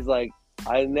he's like,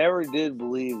 I never did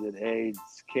believe that AIDS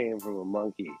came from a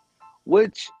monkey,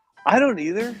 which I don't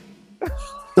either.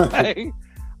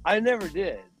 I never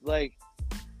did. Like,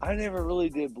 I never really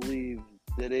did believe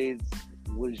that AIDS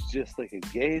was just like a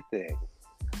gay thing.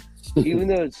 Even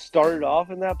though it started off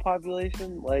in that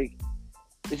population, like,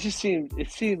 it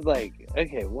seemed like,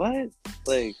 okay, what?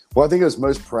 Like, well, I think it was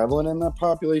most prevalent in that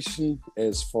population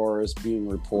as far as being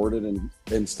reported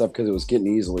and stuff, because it was getting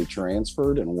easily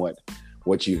transferred, and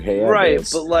what you had, right?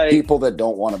 But like, people that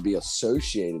don't want to be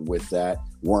associated with that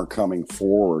weren't coming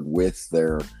forward with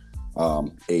their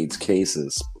AIDS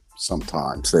cases.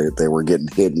 Sometimes they were getting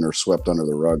hidden or swept under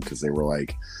the rug because they were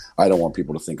like, I don't want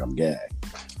people to think I'm gay.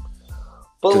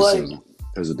 But like,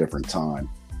 it was a different time.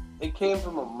 It came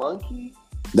from a monkey.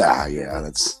 Yeah,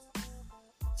 that's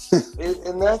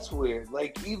and that's weird.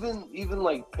 Like even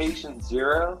like patient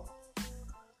zero,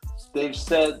 they've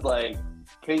said like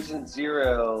patient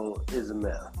zero is a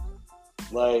myth.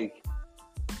 Like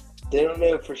they don't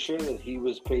know for sure that he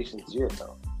was patient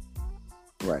zero.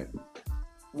 Right.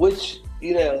 Which,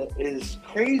 is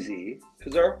crazy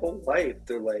because our whole life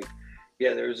they're like,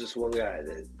 yeah, there was this one guy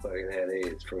that fucking had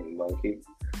AIDS from a monkey.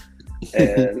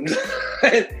 And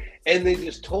and they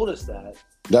just told us that.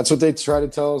 That's what they try to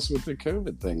tell us with the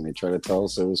COVID thing. They try to tell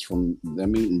us it was from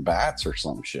them eating bats or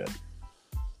some shit.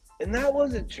 And that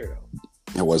wasn't true.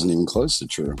 It wasn't even close to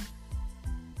true.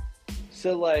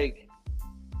 So like,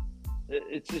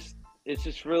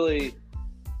 it's really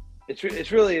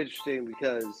interesting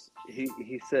because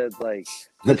he said like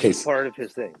this is part of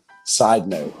his thing. Side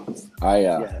note,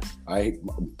 Yes. I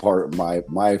part of my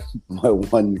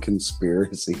one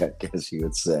conspiracy, I guess you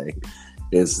would say,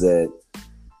 is that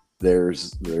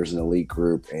there's an elite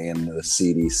group and the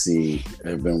CDC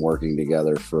have been working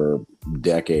together for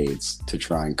decades to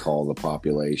try and call the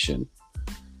population,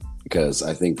 because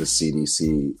I think the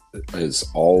CDC has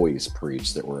always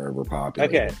preached that we're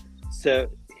overpopulated. Okay, so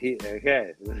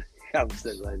I'm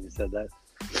so glad you said that.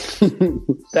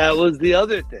 That was the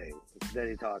other thing that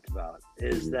he talked about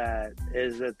is that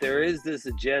there is this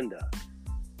agenda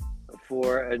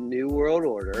for a new world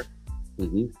order,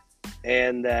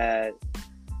 and that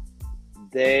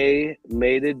they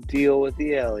made a deal with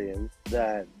the aliens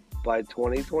that by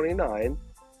 2029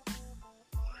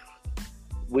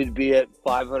 we'd be at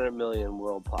 500 million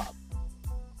world pop.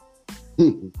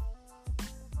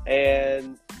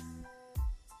 And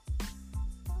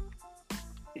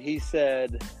he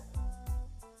said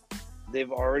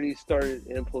they've already started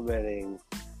implementing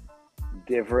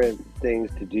different things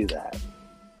to do that.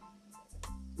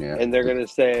 Yeah. And they're going to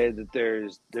say that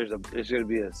there's going to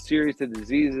be a series of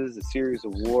diseases, a series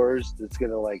of wars that's going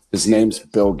to like. His name's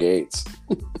Bill Gates.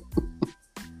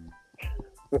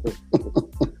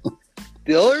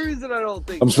 The only reason I don't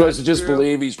think I'm supposed to just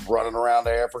believe he's running around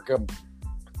Africa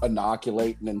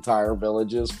inoculating entire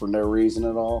villages for no reason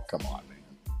at all. Come on, man.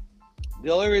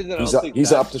 The only reason I don't think he's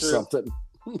that's up to true something.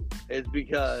 is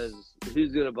because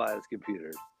who's going to buy his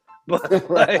computers? But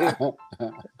like,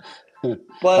 I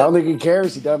don't think he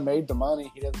cares. He done made the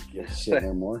money. He doesn't give a shit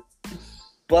anymore.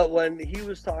 But when he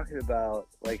was talking about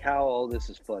like how all this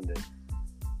is funded,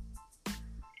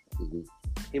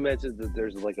 he mentioned that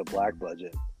there's like a black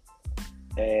budget,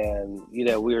 and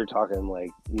we were talking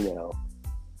like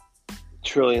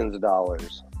trillions of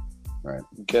dollars, right,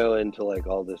 go into like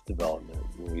all this development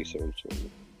and research and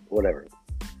whatever.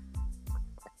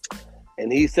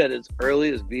 And he said as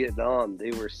early as Vietnam, they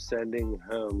were sending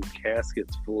home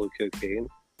caskets full of cocaine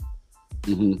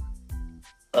to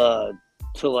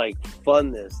like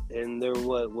fund this. And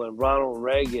when Ronald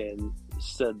Reagan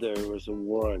said there was a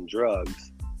war on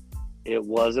drugs, it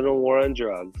wasn't a war on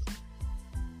drugs.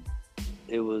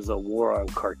 It was a war on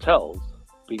cartels,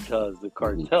 because the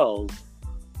cartels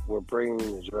were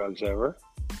bringing the drugs over.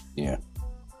 Yeah.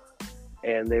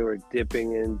 And they were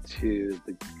dipping into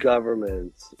the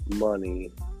government's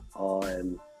money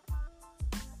on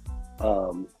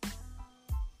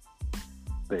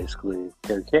basically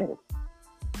cocaine.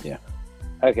 Yeah.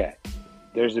 Okay.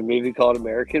 There's a movie called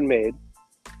American Made.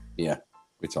 Yeah.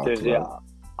 We talked There's about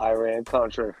the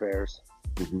Iran-Contra affairs.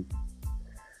 it. Mm-hmm.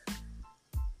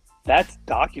 That's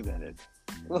documented.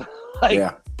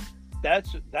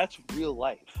 That's real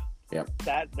life. Yeah.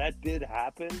 That did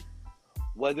happen.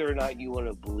 Whether or not you want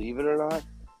to believe it or not,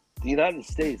 the United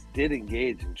States did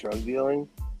engage in drug dealing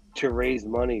to raise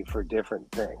money for different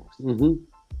things. Mm-hmm.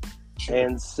 Sure.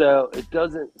 And so it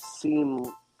doesn't seem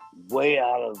way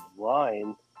out of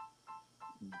line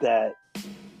that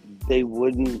they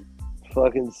wouldn't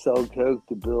fucking sell coke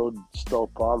to build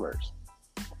stealth bombers.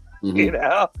 Mm-hmm. You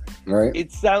know? Right.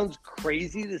 It sounds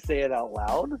crazy to say it out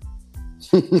loud.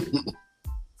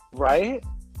 Right?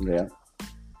 Yeah.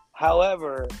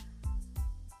 However,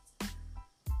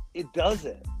 it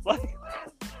doesn't. Like,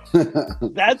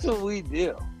 that's what we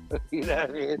do. You know what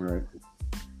I mean? Right.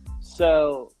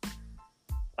 So,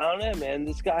 I don't know, man.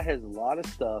 This guy has a lot of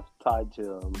stuff tied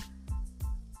to him.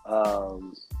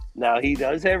 Now, he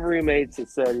does have roommates that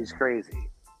said he's crazy.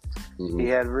 Mm-hmm. He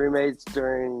had roommates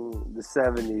during the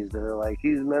 70s that are like,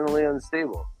 he's mentally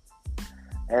unstable.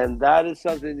 And that is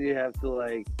something you have to,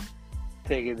 like,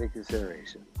 take into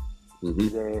consideration.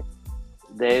 Mm-hmm.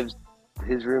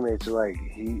 His roommates are like,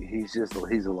 he's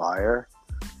a liar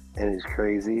and he's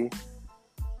crazy.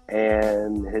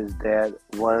 And his dad,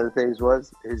 one of the things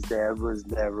was, his dad was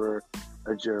never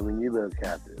a German U-boat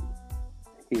captain.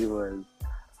 He was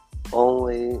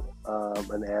only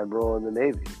an admiral in the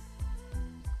Navy.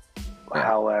 Yeah.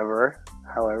 However,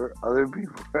 other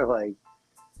people are like,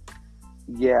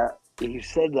 yeah, he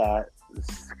said that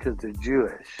because they're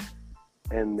Jewish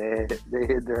and they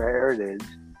hid their heritage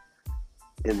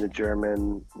in the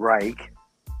German Reich.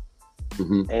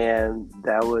 Mm-hmm. And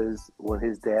that was when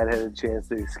his dad had a chance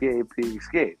to escape, he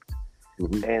escaped.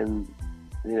 Mm-hmm. And,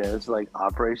 you know, it's like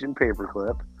Operation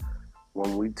Paperclip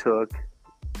when we took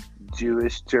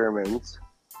Jewish Germans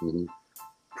Mm-hmm.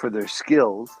 for their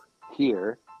skills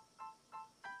here,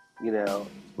 you know,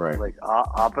 Right. like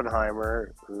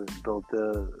Oppenheimer built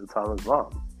the atomic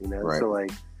bomb, you know, Right. so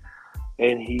like,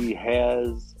 and he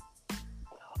has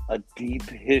a deep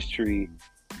history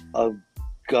of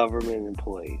government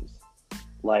employees.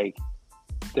 Like,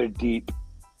 they're deep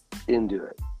into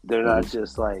it. They're not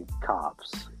just like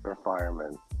cops or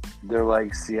firemen. They're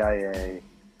like CIA,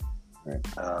 Right.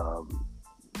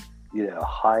 You know,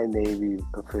 high Navy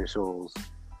officials.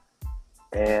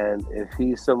 And if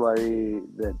he's somebody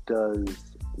that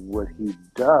does what he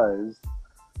does,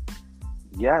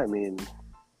 yeah, I mean,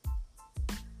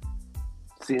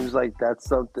 seems like that's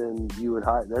something you would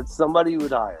hire. That's somebody you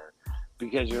would hire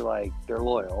because you're like, they're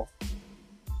loyal.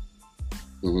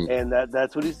 Mm-hmm. And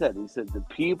that's what he said. He said the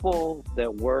people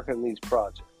that work on these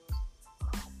projects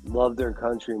love their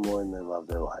country more than they love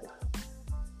their life.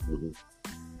 Mm-hmm.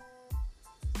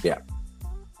 Yeah.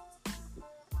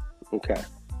 Okay.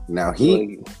 Now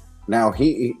he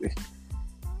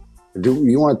do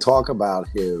you want to talk about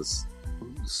his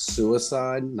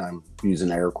suicide? And I'm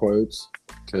using air quotes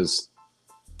because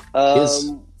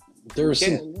there's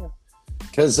some,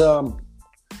 because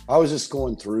I was just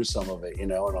going through some of it, you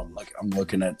know, and I'm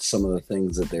looking at some of the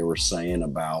things that they were saying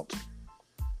about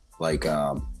like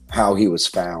how he was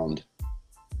found,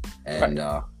 and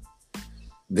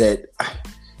that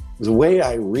the way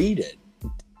I read it,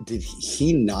 did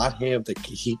he not have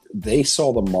they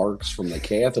saw the marks from the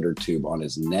catheter tube on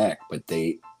his neck, but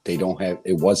they don't have,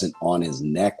 it wasn't on his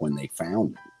neck when they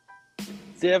found him.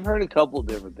 See, I've heard a couple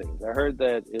different things. I heard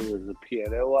that it was a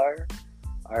piano wire.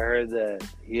 I heard that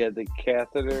he had the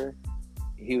catheter.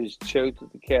 He was choked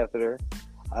with the catheter.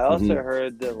 I also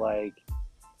heard that, like,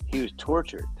 he was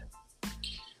tortured.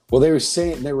 Well, they were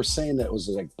saying that it was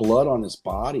like blood on his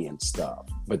body and stuff,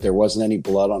 but there wasn't any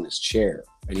blood on his chair.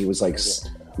 And he was like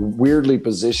weirdly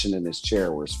positioned in his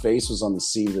chair, where his face was on the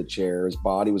seat of the chair, his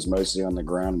body was mostly on the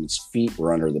ground, and his feet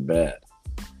were under the bed.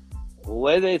 The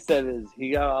way they said is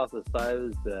he got off the side of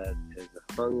his bed and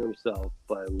hung himself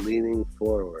by leaning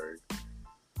forward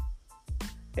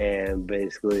and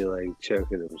basically like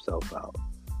choking himself out.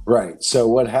 Right. So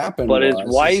what happened? But his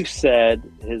wife said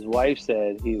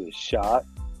he was shot.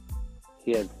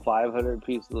 He had 500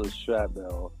 pieces of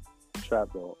shrapnel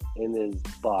in his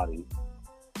body.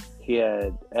 He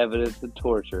had evidence of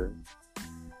torture,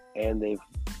 and they've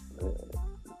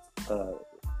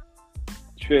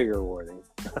trigger warning.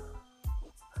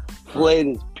 Flayed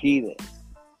his penis.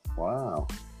 Wow.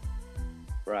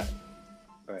 Right.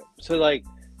 So like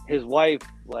his wife,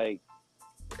 like,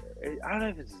 I don't know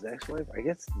if it's his ex-wife. I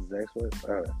guess it's his ex-wife. I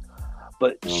don't know.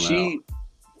 But she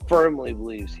firmly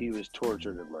believes he was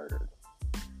tortured and murdered.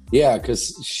 Yeah,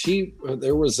 because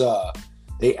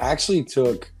they actually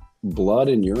took blood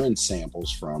and urine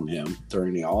samples from him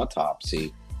during the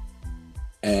autopsy.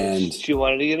 And she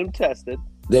wanted to get him tested.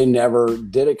 They never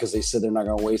did it because they said they're not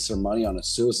going to waste their money on a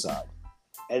suicide.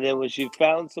 And then when she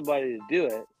found somebody to do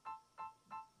it,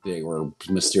 they were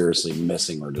mysteriously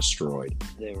missing or destroyed.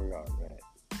 They were gone, right?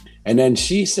 And then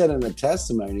she said in the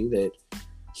testimony that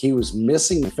he was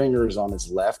missing the fingers on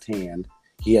his left hand.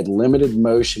 He had limited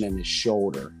motion in his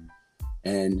shoulder.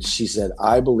 And she said,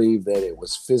 I believe that it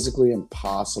was physically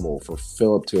impossible for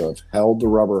Philip to have held the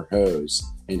rubber hose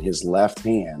in his left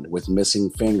hand with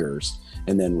missing fingers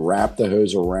and then wrapped the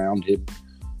hose around him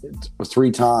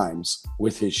 3 times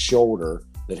with his shoulder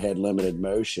that had limited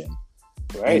motion.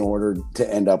 Right. In order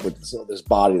to end up with this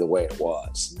body the way it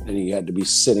was. And he had to be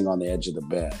sitting on the edge of the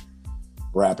bed,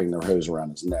 wrapping their hose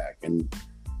around his neck and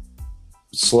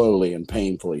slowly and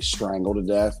painfully strangled to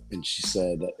death. And she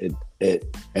said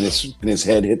his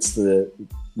head hits the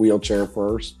wheelchair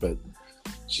first, but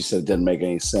she said it didn't make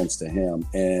any sense to him.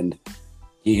 And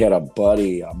he had a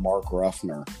buddy, Mark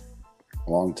Ruffner, a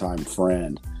longtime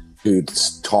friend, who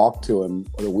talked to him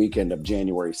the weekend of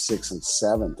January 6th and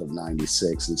 7th of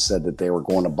 96 and said that they were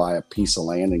going to buy a piece of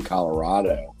land in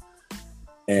Colorado.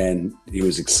 And he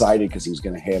was excited because he was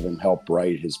going to have him help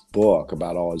write his book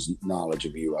about all his knowledge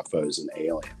of UFOs and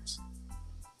aliens.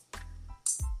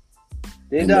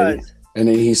 He does. And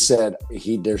then he said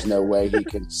there's no way he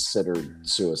considered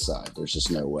suicide. There's just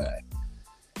no way.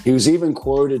 He was even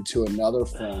quoted to another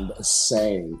friend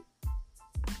saying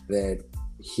that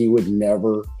he would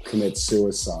never commit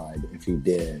suicide. If he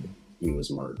did, he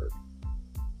was murdered.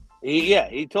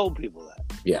 He told people that.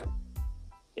 Yeah.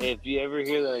 If you ever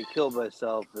hear that I killed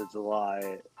myself, it's a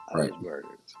lie. I was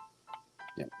murdered.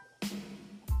 Yeah.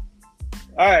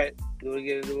 All right. Do we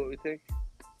get into what we think?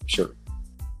 Sure.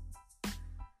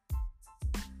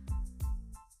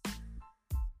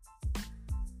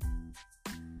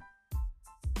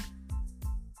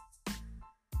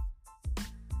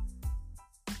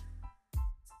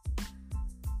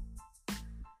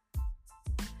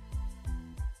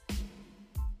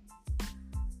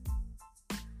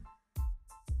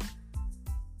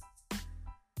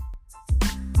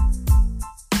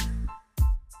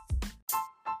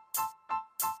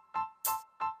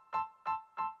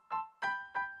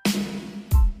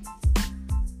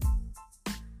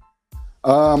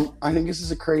 I think this is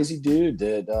a crazy dude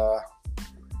that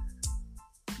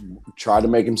tried to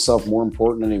make himself more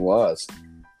important than he was.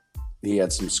 He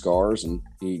had some scars, and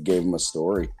he gave him a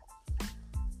story.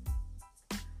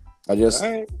 I just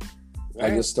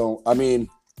don't. I mean,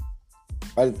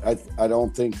 I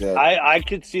don't think that. I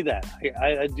could see that.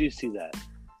 I do see that.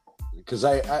 Because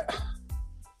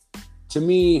to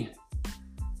me,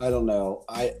 I don't know.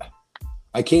 I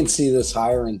can't see this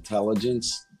higher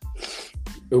intelligence.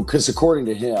 Because according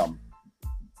to him,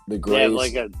 the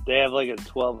Greys they have like a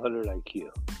 1200 IQ,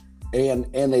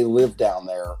 and they live down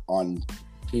there on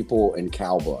people and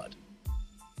cow blood.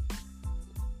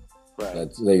 Right.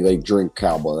 They drink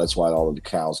cow blood. That's why all of the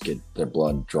cows get their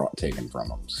blood taken from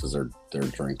them, because they're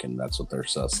drinking. That's what their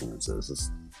sustenance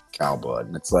is cow blood.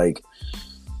 And it's like,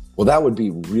 well, that would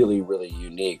be really, really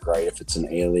unique, right? If it's an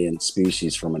alien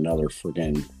species from another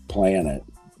friggin' planet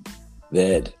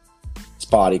that its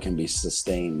body can be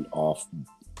sustained off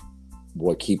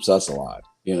what keeps us alive.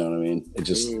 You know what I mean? It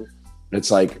just,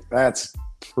 it's like, that's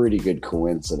pretty good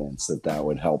coincidence that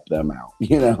would help them out,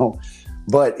 you know?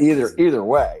 But either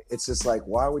way, it's just like,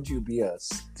 why would you be a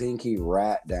stinky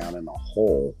rat down in a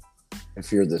hole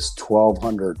if you're this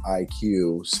 1200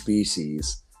 IQ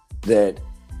species that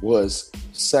was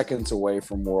seconds away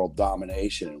from world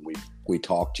domination and we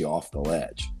talked you off the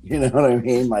ledge? You know what I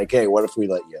mean? Like, hey, what if we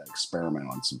let you experiment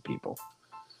on some people?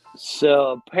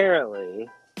 So apparently,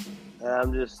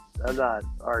 I'm not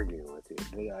arguing with you,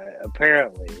 but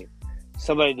apparently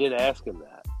somebody did ask him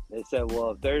that. They said,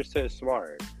 well, if they're so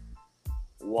smart,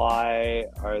 why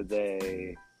did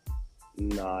they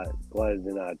not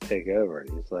take over?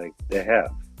 And he's like, they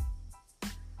have.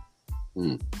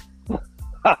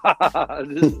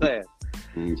 I'm just saying.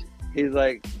 He's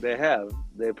like, they have.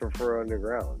 They prefer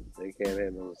underground. They can't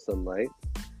handle the sunlight.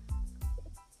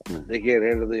 They can't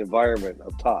handle the environment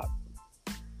up top.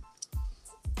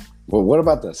 Well, what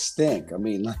about the stink? I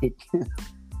mean, like,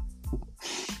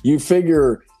 you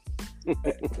figure,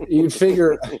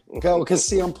 because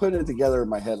see, I'm putting it together in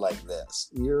my head like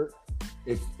this.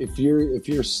 if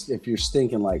you're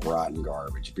stinking like rotten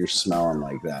garbage, if you're smelling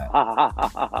like that,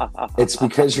 it's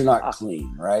because you're not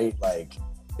clean, right? Like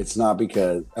it's not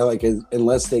because like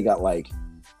unless they got like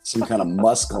some kind of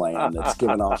musk gland that's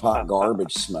giving off hot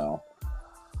garbage smell.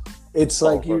 It's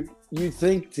like you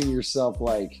think to yourself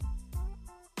like,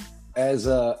 as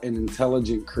an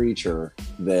intelligent creature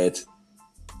that,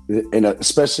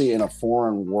 especially in a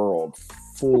foreign world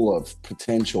full of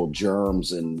potential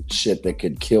germs and shit that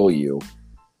could kill you,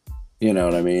 you know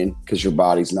what I mean? Because your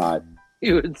body's not.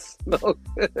 You would smell.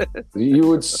 You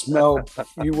would smell.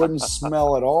 You wouldn't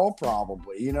smell at all,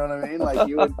 probably. You know what I mean? Like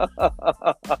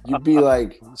you'd be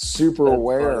like super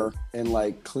aware and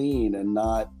like clean and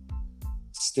not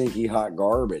stinky hot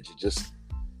garbage.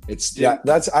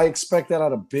 I expect that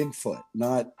out of Bigfoot,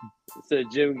 not. So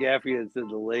Jim Gaffigan said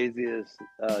the laziest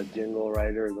jingle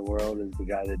writer in the world is the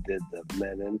guy that did the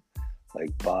Menon,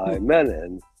 like by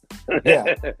Menon.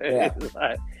 Yeah.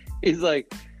 he's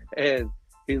like,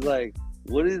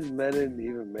 what is Menon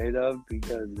even made of?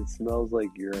 Because it smells like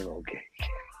urinal cake.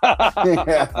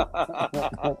 Yeah.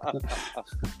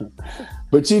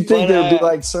 But you'd think there'd be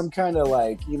like some kind of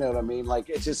like, you know what I mean? Like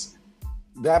it just.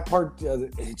 That part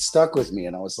it stuck with me,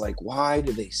 and I was like, "Why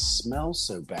do they smell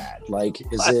so bad? Like,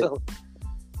 is it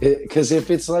because if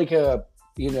it's like a,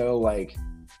 you know, like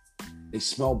they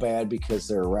smell bad because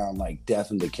they're around like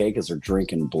death and decay because they're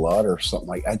drinking blood or something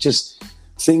like? I just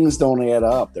things don't add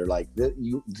up. They're like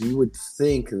you would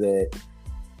think that,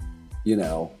 you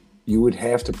know, you would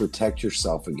have to protect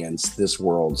yourself against this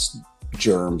world's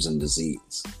germs and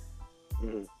disease,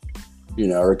 you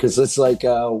know, or because it's like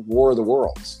War of the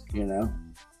Worlds, you know.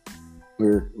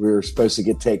 We were supposed to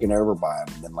get taken over by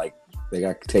them, and then like they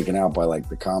got taken out by like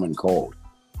the common cold,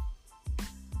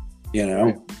 you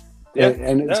know. Yeah.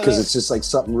 And it's because it's just like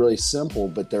something really simple,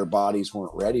 but their bodies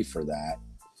weren't ready for that.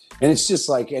 And it's just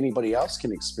like anybody else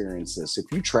can experience this. If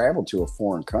you travel to a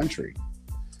foreign country,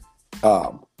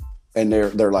 and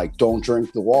they're like, don't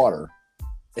drink the water,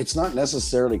 it's not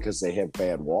necessarily because they have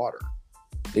bad water.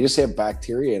 They just have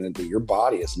bacteria in it that your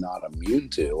body is not immune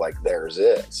to, like theirs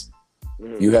is.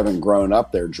 You haven't grown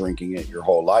up there drinking it your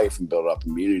whole life and built up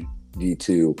immunity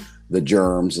to the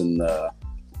germs and the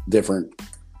different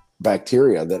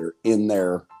bacteria that are in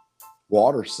their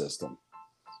water system.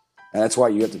 And that's why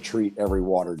you have to treat every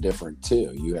water different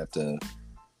too. You have to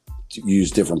use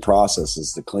different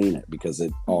processes to clean it because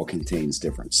it all contains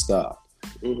different stuff.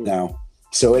 Now,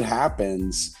 so it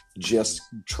happens just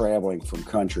traveling from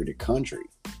country to country.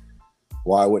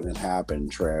 Why wouldn't it happen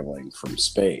traveling from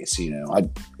space? You know,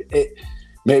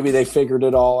 maybe they figured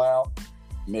it all out.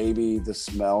 Maybe the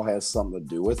smell has something to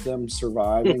do with them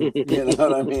surviving. You know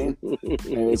what I mean? And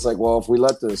it's like, well, if we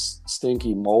let this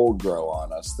stinky mold grow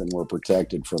on us, then we're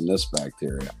protected from this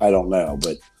bacteria. I don't know,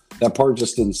 but that part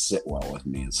just didn't sit well with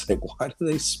me. It's like, why do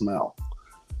they smell?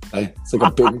 That's like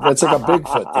a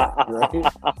Bigfoot thing,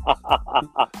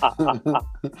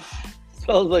 right?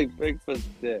 Smells like Bigfoot's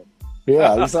dick.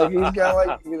 Yeah, he's got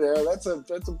like, you know, that's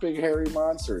a big hairy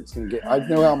monster. It's gonna get. I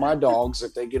know how my dogs,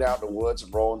 if they get out in the woods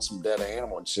and roll in some dead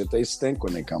animal and shit, they stink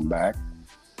when they come back.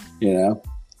 You know,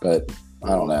 but I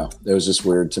don't know. It was just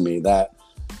weird to me that,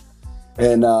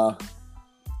 and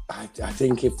I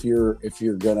think if you're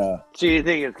gonna, so you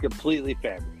think it's completely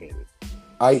fabricated?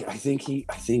 I think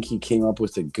he came up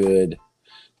with a good,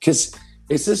 because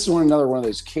it's this another one of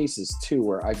those cases too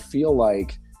where I feel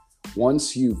like.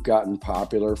 Once you've gotten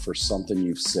popular for something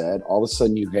you've said, all of a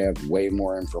sudden you have way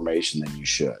more information than you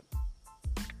should.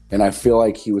 And I feel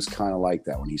like he was kind of like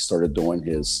that when he started doing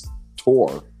his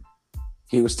tour.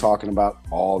 He was talking about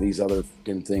all these other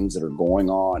fucking things that are going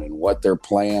on and what their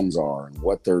plans are and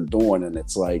what they're doing. And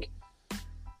it's like,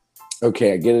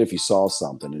 okay, I get it if you saw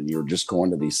something and you're just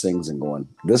going to these things and going,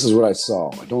 this is what I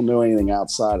saw. I don't know anything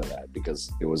outside of that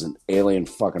because it was an alien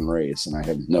fucking race and I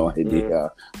have no idea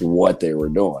what they were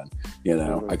doing. You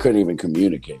know, I couldn't even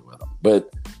communicate with them.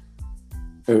 But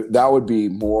that would be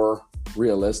more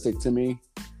realistic to me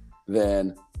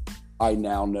than I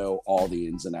now know all the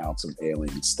ins and outs of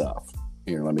alien stuff.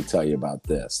 Here, let me tell you about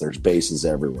this. There's bases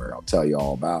everywhere. I'll tell you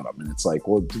all about them. And it's like,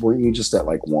 well, weren't you just at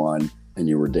like one and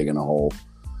you were digging a hole?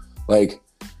 Like,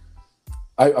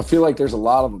 I feel like there's a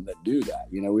lot of them that do that.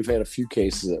 You know, we've had a few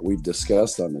cases that we've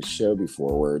discussed on this show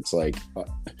before where it's like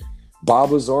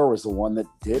Bob Lazar was the one that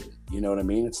didn't. You know what I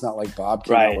mean? It's not like Bob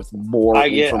came out with more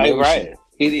information. Right.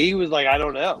 He was like, I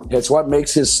don't know. That's what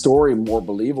makes his story more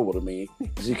believable to me.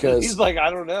 Because he's like, I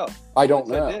don't know. I don't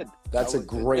know. That's a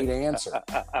great answer.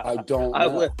 I don't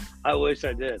know. I wish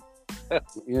I did.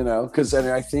 You know, because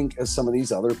I think some of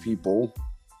these other people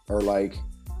are like,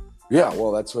 yeah,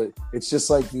 well, that's what it's just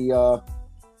like the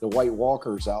the White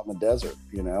Walkers out in the desert,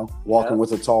 walking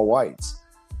with the tall whites.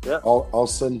 Yeah. All of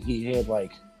a sudden, he had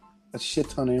like a shit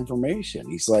ton of information.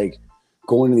 He's like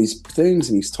going to these things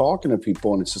and he's talking to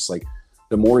people, and it's just like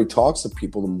the more he talks to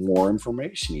people, the more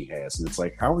information he has. And it's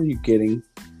like, how are you getting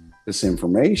this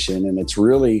information? And it's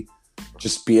really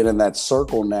just being in that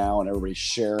circle now and everybody's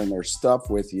sharing their stuff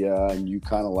with you, and you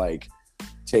kind of like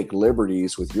take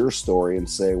liberties with your story and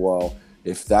say, well,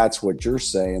 if that's what you're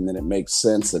saying, then it makes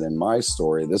sense that in my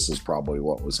story, this is probably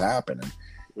what was happening.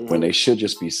 Mm-hmm. When they should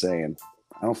just be saying,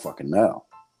 I don't fucking know.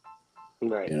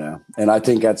 Right. And I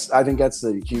think that's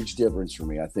the huge difference for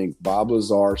me. I think Bob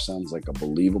Lazar sounds like a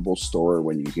believable story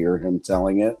when you hear him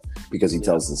telling it, because he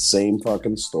tells the same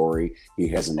fucking story. He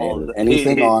hasn't added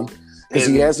anything on, because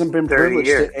he hasn't been privileged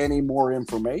to any more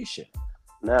information.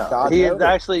 No, he's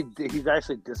actually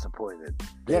disappointed.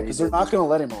 Yeah, because they're not going to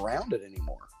let him around it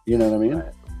anymore. You know what I mean?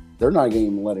 Right. They're not going to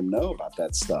even let him know about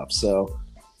that stuff. So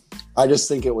I just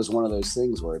think it was one of those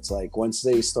things where it's like, once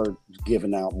they start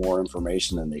giving out more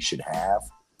information than they should have,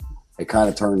 it kind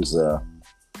of turns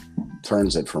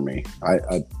it for me.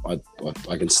 I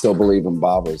can still believe in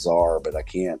Bob Lazar, but I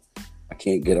can't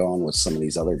get on with some of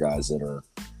these other guys that are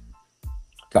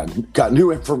got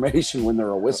new information when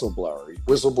they're a whistleblower.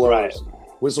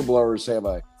 Whistleblowers have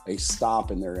a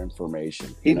stop in their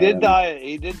information. He did die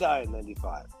in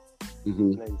 95.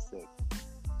 Mm-hmm. 96.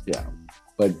 Yeah.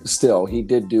 But still, he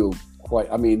did do quite.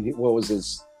 I mean, what was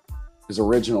his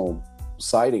original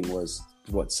sighting was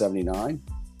what, 79?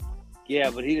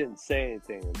 Yeah, but he didn't say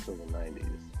anything until the 90s.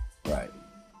 Right,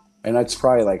 and that's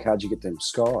probably like, how'd you get them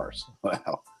scars?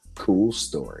 Wow, cool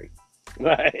story.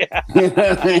 Right.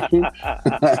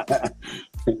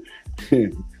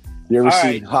 You ever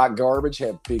seen Hot Garbage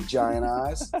have big giant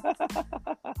eyes?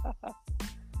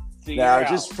 So now,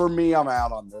 just for me, I'm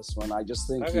out on this one. I just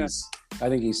think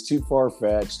he's too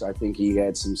far-fetched. I think he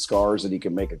had some scars that he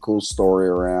could make a cool story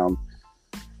around,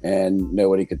 and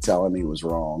nobody could tell him he was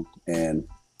wrong. And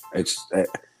it's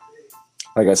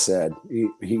like I said,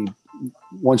 he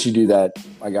once you do that,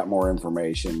 I got more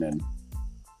information,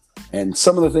 and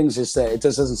some of the things he said, it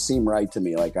just doesn't seem right to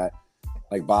me. Like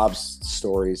Bob's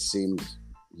stories seemed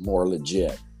more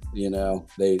legit.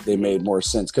 They made more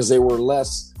sense because they were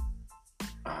less.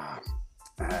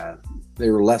 They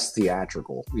were less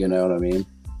theatrical, you know what I mean?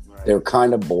 Right. They were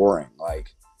kind of boring. Like,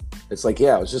 it's like,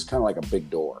 yeah, it was just kind of like a big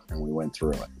door, and we went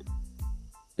through it.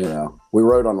 We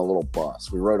rode on a little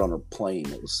bus. We rode on a plane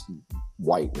that was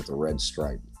white with a red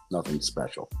stripe. Nothing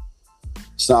special.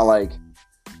 It's not like,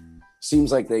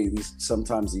 seems like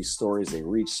sometimes these stories, they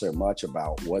reach so much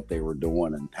about what they were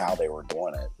doing and how they were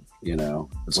doing it.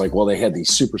 It's like, well, they had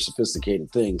these super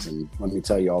sophisticated things, and let me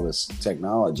tell you all this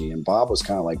technology. And Bob was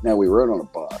kind of like, no, we rode on a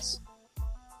bus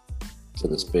to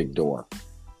this big door.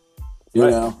 You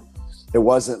know, it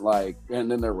wasn't like, and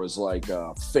then there was like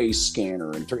a face scanner,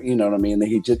 and you know what I mean?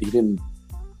 He didn't.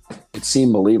 It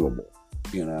seemed believable,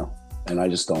 and I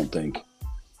just don't think.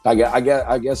 I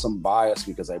guess I'm biased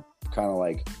because I kind of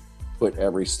like put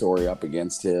every story up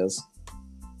against his,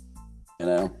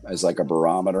 as like a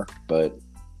barometer, but.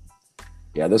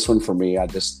 Yeah, this one for me, I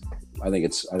think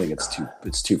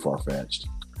it's too far fetched.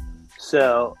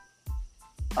 So,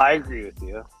 I agree with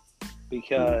you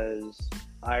because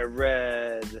I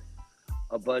read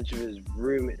a bunch of his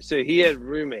roommates. So he had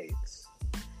roommates.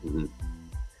 Mm-hmm.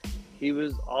 He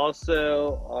was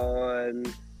also on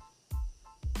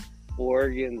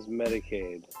Oregon's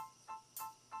Medicaid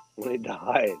when he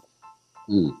died.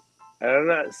 Mm. And I'm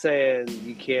not saying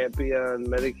you can't be on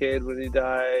Medicaid when you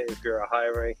die. If you're a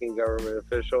high-ranking government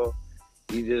official,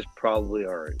 you just probably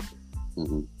aren't.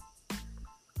 Mm-hmm.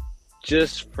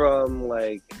 Just from,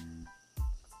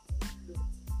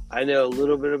 I know a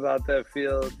little bit about that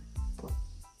field.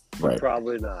 Right.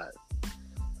 Probably not.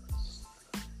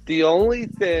 The only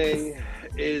thing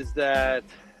is that,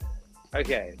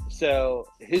 okay, so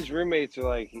his roommates are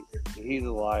like, he's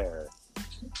a liar.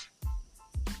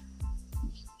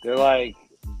 They're like,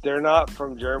 they're not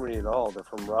from Germany at all. They're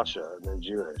from Russia, and they're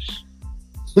Jewish.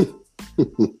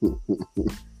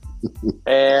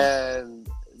 And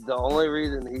the only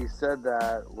reason he said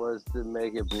that was to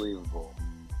make it believable.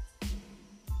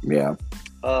 Yeah.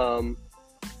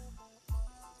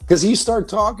 Because you start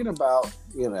talking about,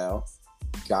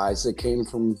 guys that came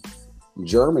from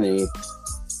Germany,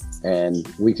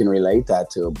 and we can relate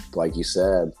that to, like you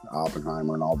said,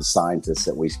 Oppenheimer and all the scientists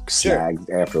that we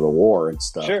snagged after the war and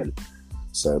stuff. Sure. And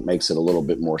so it makes it a little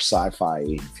bit more sci-fi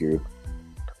if you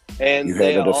had a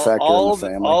defector in the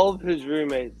family. All of his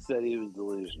roommates said he was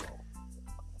delusional.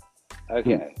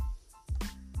 Okay.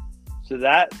 So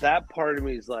that part of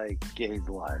me is like, yeah, he's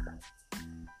a liar.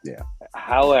 Yeah.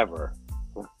 However,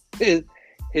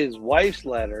 his wife's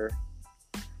letter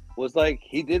was like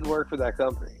he did work for that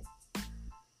company.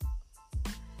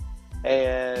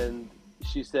 And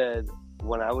she said,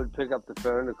 when I would pick up the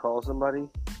phone to call somebody,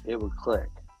 it would click.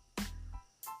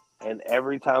 And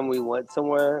every time we went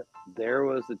somewhere, there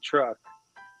was a truck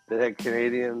that had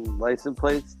Canadian license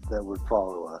plates that would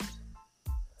follow us.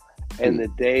 And the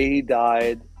day he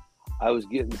died, I was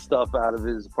getting stuff out of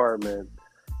his apartment,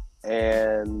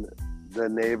 and the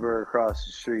neighbor across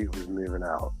the street was moving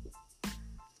out.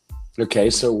 Okay,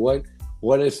 so what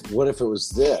if it was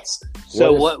this?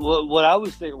 So what I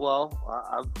was thinking? Well,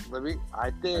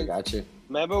 I think I got you.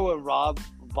 Remember when Bob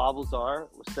Lazar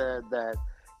said that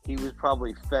he was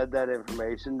probably fed that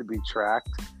information to be tracked?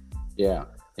 Yeah.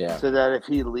 So that if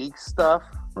he leaks stuff,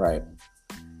 right,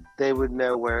 they would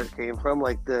know where it came from,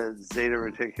 like the Zeta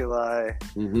Reticuli,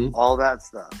 mm-hmm. all that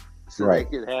stuff. So right.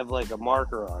 they could have like a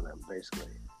marker on him,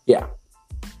 basically. Yeah.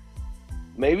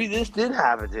 Maybe this did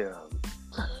happen to him.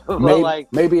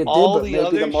 Maybe it did, but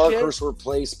maybe the markers shit? were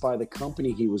placed by the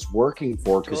company he was working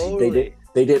for because Totally.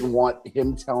 they didn't want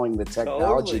him telling the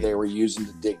technology Totally. they were using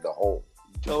to dig the hole.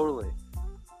 Totally.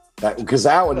 Because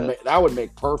that would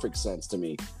make perfect sense to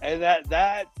me. And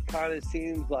that kind of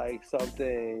seems like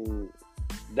something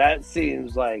that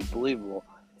seems like believable.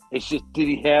 It's just, did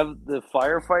he have the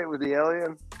firefight with the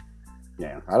alien?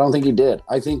 Yeah, I don't think he did.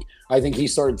 I think he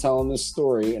started telling this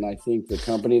story, and I think the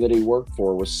company that he worked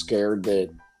for was scared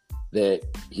that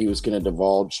he was going to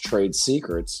divulge trade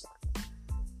secrets,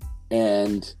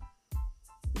 and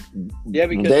yeah,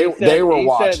 because they were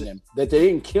watching him. That they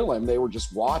didn't kill him; they were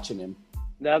just watching him.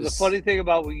 Now, the funny thing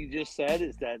about what you just said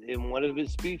is that in one of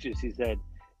his speeches, he said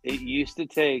it used to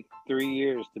take 3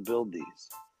 years to build these.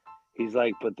 He's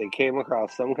like, but they came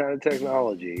across some kind of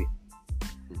technology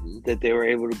that they were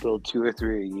able to build 2 or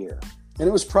 3 a year. And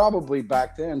it was probably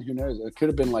back then, who knows, it could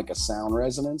have been like a sound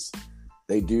resonance.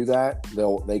 They do that.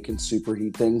 They can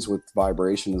superheat things with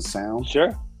vibration and sound.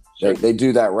 Sure. They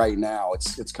do that right now.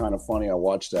 It's kind of funny. I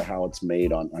watched how it's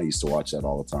made on. I used to watch that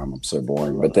all the time. I'm so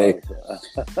boring, but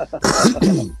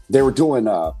they were doing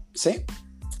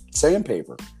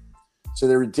sandpaper. So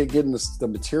they were getting the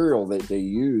material that they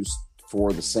use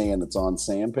for the sand that's on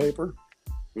sandpaper,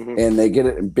 and they get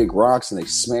it in big rocks and they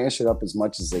smash it up as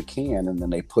much as they can, and then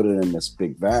they put it in this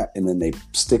big vat, and then they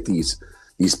stick these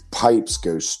pipes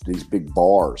these big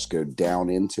bars go down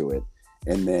into it.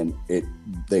 And then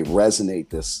they resonate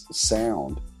this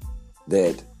sound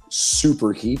that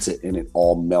superheats it, and it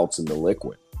all melts into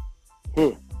liquid.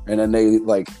 And then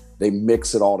they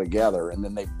mix it all together, and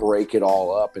then they break it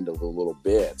all up into the little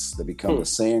bits that become the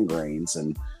sand grains,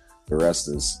 and the rest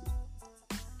is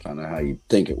kind of how you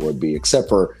think it would be, except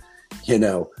for,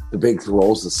 the big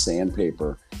rolls of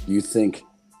sandpaper. Do you think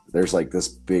there's like this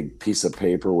big piece of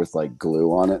paper with like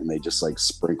glue on it, and they just like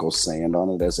sprinkle sand on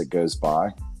it as it goes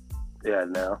by? Yeah,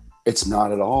 no. It's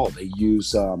not at all. They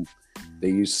use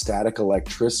static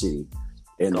electricity,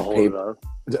 and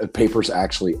the paper's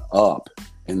actually up,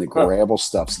 and the gravel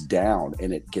stuff's down,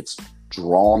 and it gets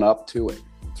drawn up to it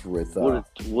with.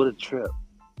 What a trip!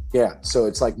 Yeah, so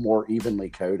it's like more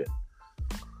evenly coated.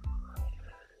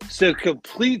 So,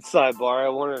 complete sidebar. I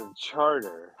wanted a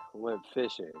charter. Went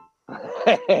fishing,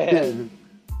 and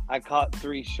I caught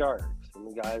 3 sharks. And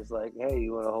the guy's like, hey,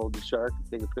 you want to hold the shark and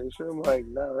take a picture? I'm like,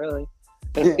 not really.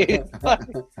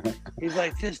 He's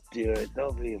like, just do it.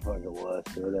 Don't be a fucking wuss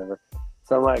or whatever.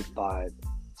 So I'm like, fine.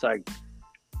 So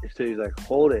he's like,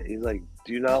 hold it. He's like,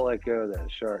 do not let go of that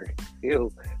shark.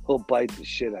 He'll bite the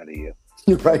shit out of you.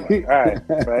 Right. Like, all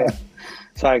right, right.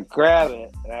 So I grab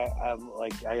it, and I'm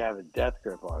like, I have a death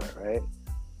grip on it, right?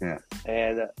 Yeah.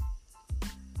 And it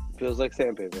feels like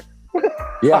sandpaper.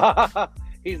 Yeah.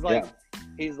 He's like,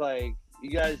 you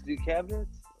guys do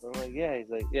cabinets? I'm like, yeah. He's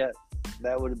like, yeah,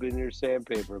 that would have been your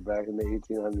sandpaper back in the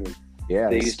 1800s. Yeah,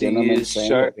 they used to use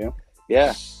shark.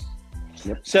 Yeah.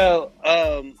 Yep. So,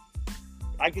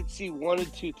 I could see 1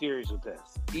 of 2 theories with this.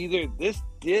 Either this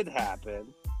did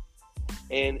happen,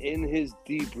 and in his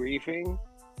debriefing,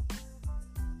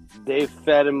 they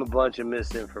fed him a bunch of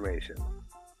misinformation.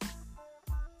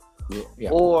 Yeah.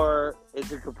 Or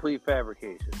it's a complete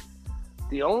fabrication.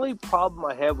 The only problem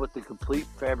I have with the complete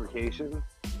fabrication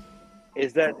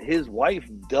is that his wife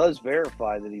does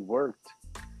verify that he worked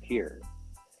here.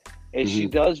 And she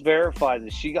does verify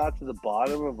that she got to the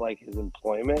bottom of like his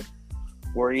employment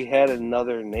where he had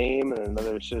another name and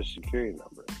another social security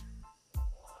number.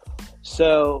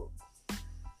 So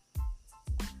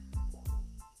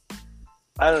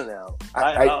I don't know.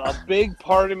 A big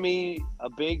part of me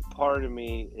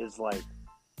is like,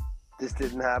 this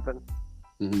didn't happen.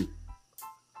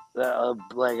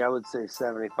 Like I would say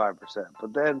 75%.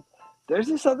 But then there's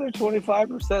this other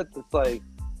 25% that's like,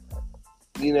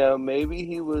 you know, maybe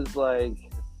he was like,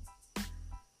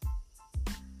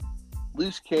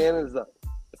 loose cannon is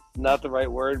not the right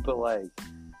word, but like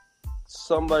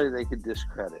somebody they could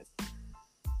discredit.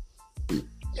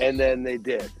 And then they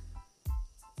did.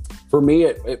 For me,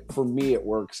 it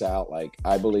works out. Like,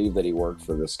 I believe that he worked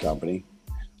for this company.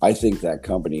 I think that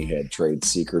company had trade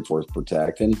secrets worth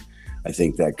protecting. I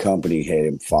think that company had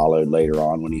him followed later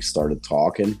on when he started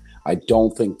talking. I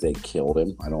don't think they killed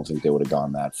him. I don't think they would have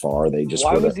gone that far. They just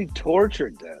Why was he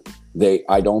tortured then?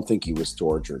 I don't think he was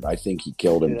tortured. I think he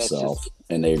killed himself.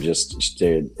 And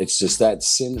it's just that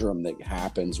syndrome that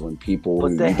happens when people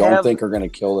who you don't think are going to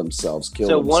kill themselves kill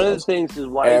themselves. So one of the things is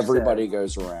why everybody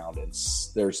goes around and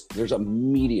there's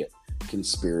immediate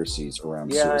conspiracies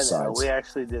around suicides. I know. We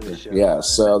actually did a show. Yeah,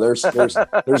 so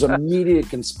there's immediate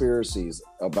conspiracies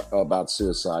about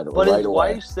suicide. But right his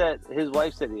away. wife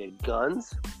said he had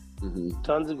guns,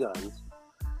 tons of guns,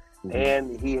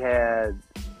 and he had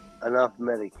enough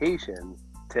medication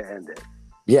to end it.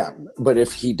 Yeah, but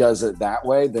if he does it that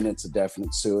way, then it's a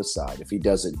definite suicide. If he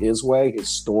does it his way, his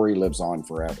story lives on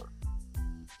forever.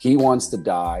 He wants to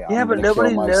die. Yeah, but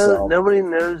nobody knows. Nobody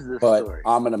knows this story.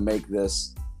 I'm going to make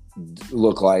this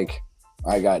look like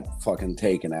I got fucking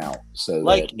taken out. So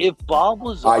like if Bob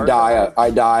was, I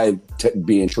die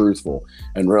being truthful,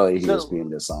 and really he was being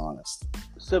dishonest.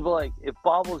 So, but like if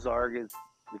Bob Lazar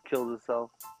killed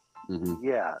himself,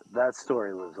 yeah, that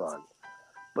story lives on.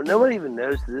 But nobody even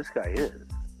knows who this guy is.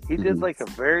 He did like a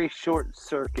very short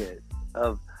circuit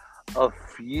of a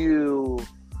few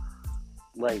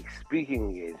like speaking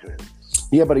engagements.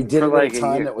 Yeah, but he did it at a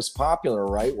time that was popular,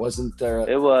 right? Wasn't there?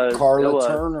 It was. Carla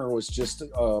Turner was just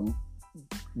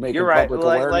making public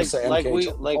awareness of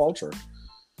MK culture.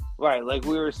 Right, like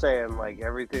we were saying, like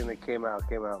everything that came out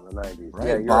in the 90s. Right.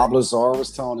 Yeah, Bob Lazar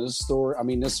was telling his story. I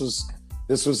mean, this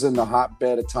was in the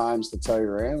hotbed of times to tell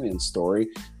your alien story.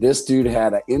 This dude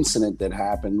had an incident that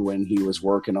happened when he was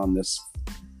working on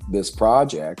this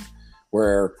project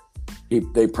where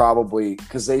they probably,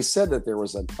 because they said that there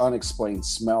was an unexplained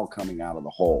smell coming out of the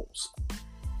holes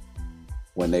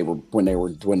when they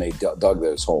dug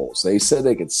those holes. They said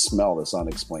they could smell this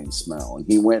unexplained smell, and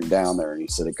he went down there and he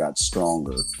said it got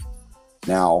stronger.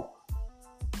 Now,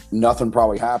 nothing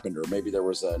probably happened, or maybe there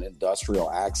was an industrial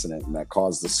accident and that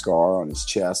caused the scar on his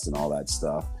chest and all that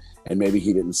stuff. And maybe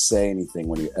he didn't say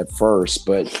anything at first,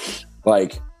 but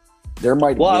like there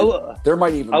might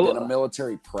even been a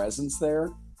military presence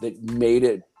there that made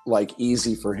it like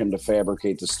easy for him to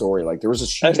fabricate the story. Like there was a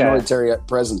huge military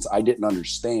presence I didn't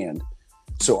understand.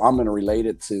 So I'm going to relate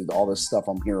it to all this stuff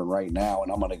I'm hearing right now,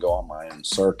 and I'm going to go on my own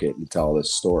circuit and tell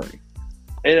this story.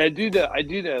 And I do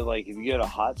know, like if you go to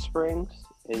hot springs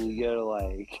and you go to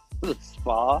like the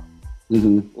spa,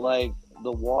 like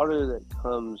the water that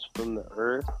comes from the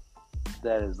earth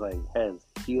that is like has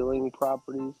healing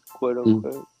properties, quote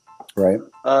unquote. Right.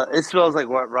 It smells like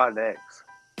rotten eggs.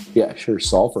 Yeah, sure.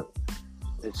 Sulfur.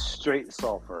 It's straight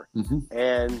sulfur.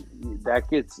 And that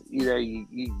gets, you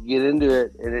get into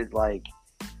it and it like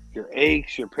your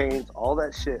aches, your pains, all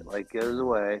that shit like goes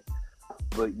away.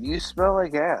 But you smell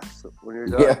like ass when you're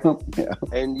done. Yeah.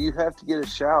 And you have to get a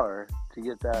shower to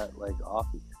get that like off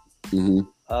you.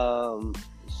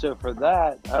 So for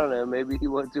that, I don't know, maybe he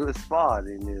went to a spa and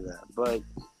he knew that. But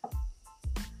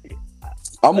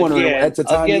I'm wondering, at the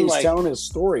time he was telling his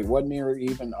story, wasn't there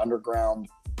even underground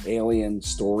alien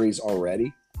stories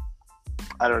already?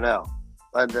 I don't know.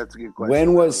 That's a good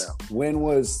question. When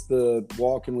was the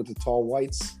Walking with the Tall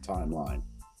Whites timeline?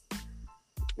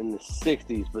 In the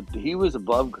 60s, but he was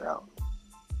above ground.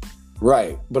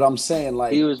 Right, but I'm saying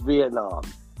like... He was Vietnam.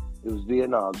 It was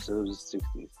Vietnam, so it was the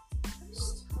 60s.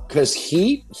 Because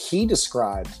he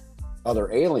described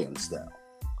other aliens, though.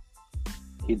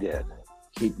 He did.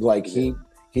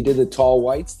 He did the tall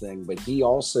whites thing, but he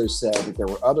also said that there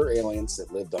were other aliens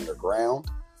that lived underground.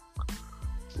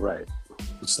 Right.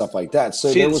 And stuff like that. So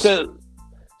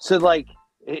so like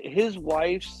his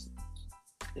wife's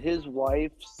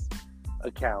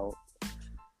account,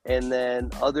 and then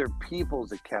other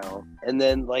people's account, and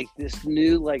then like this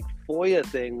new like FOIA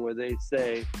thing where they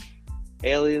say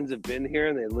aliens have been here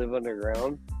and they live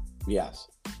underground. Yes.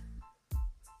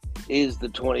 Is the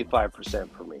 25%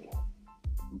 for me.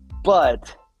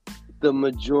 But the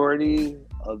majority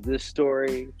of this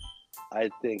story, I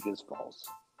think, is false.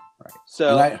 Right.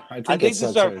 So I think this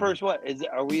is our first one.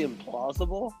 Are we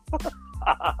implausible?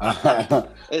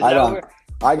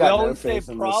 I got no faith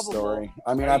in this story.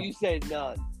 I mean, you say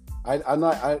none. I'm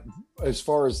not. As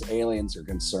far as aliens are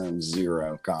concerned,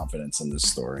 zero confidence in this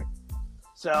story.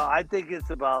 So I think it's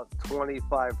about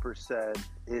 25%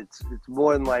 it's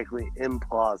more than likely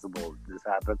implausible that this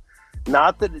happened.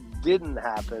 Not that it didn't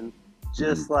happen,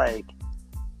 just like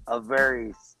a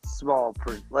very small,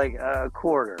 like a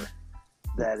quarter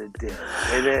that it did.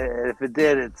 And if it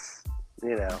did, it's,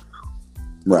 you know,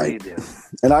 Right. what do you do?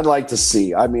 And I'd like to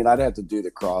see, I mean, I'd have to do the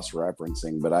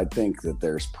cross-referencing, but I think that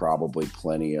there's probably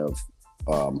plenty of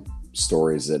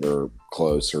stories that are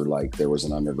closer, like there was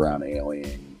an underground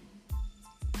alien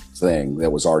thing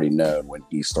that was already known when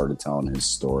he started telling his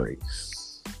story.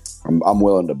 I'm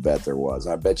willing to bet there was.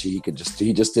 I bet you he just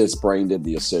his brain did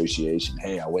the association.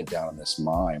 Hey, I went down in this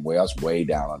mine. I was way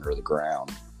down under the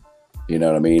ground. You know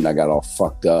what I mean? I got all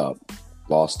fucked up,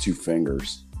 lost 2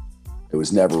 fingers. It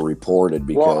was never reported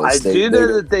because well, I do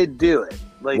know that they do it.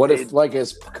 Like, what if like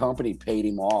his company paid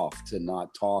him off to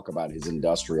not talk about his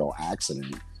industrial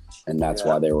accident, and that's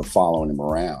why they were following him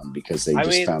around, because they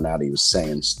just found out he was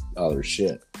saying other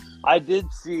shit. I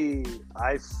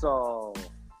saw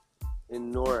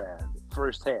in NORAD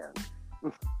firsthand.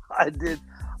 I did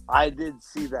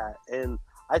see that, and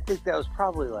I think that was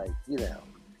probably like, you know,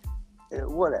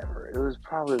 whatever. It was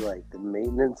probably like the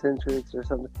maintenance entrance or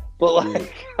something. But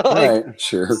like, right,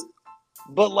 sure.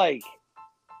 But like,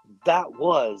 that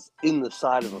was in the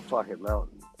side of a fucking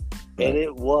mountain, and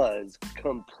it was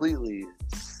completely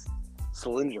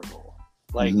cylindrical.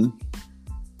 Like,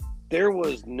 there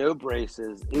was no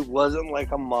braces. It wasn't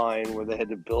like a mine where they had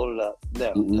to build it up.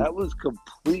 No, that was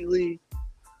completely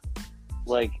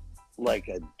like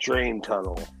a drain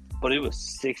tunnel, but it was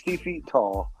 60 feet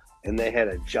tall, and they had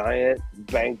a giant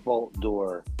bank vault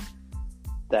door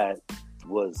that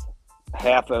was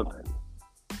half open.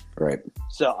 Right.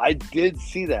 So I did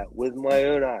see that with my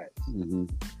own eyes.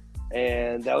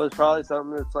 And that was probably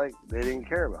something that's like they didn't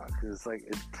care about, because it's like,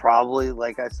 it's probably,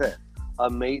 like I said, a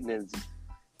maintenance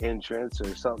entrance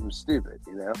or something stupid,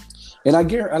 you know. And I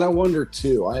wonder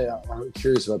too. I'm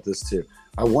curious about this too.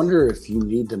 I wonder if you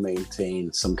need to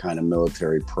maintain some kind of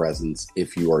military presence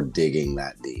if you are digging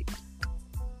that deep.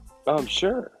 I'm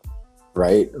sure.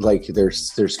 Right? Like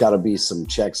there's got to be some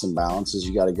checks and balances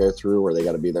you got to go through, where they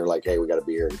got to be there like, hey, we got to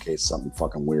be here in case something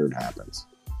fucking weird happens.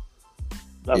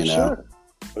 I'm sure.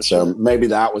 So maybe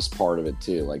that was part of it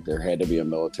too. Like there had to be a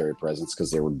military presence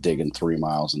because they were digging 3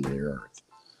 miles into the earth.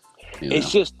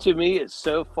 It's just, to me, it's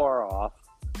so far off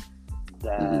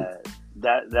that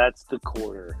that's the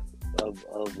quarter of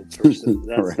a person.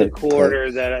 That's right. the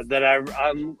quarter that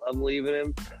I'm leaving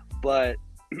him. But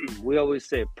we always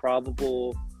say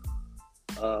probable,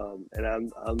 and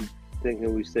I'm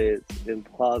thinking we say it's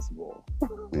implausible.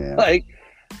 Yeah.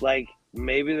 like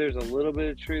maybe there's a little bit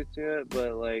of truth to it,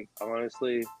 but like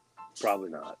honestly,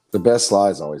 probably not. The best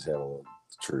lies always have a little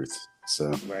truth.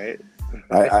 So right.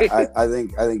 I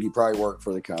think you probably work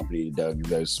for the company, dug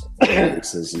those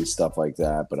places and stuff like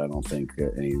that, but I don't think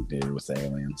anything to do with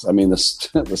aliens. I mean, the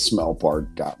smell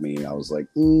part got me. I was like,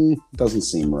 doesn't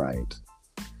seem right.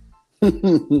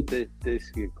 They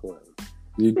get clean.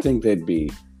 You'd think they'd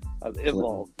be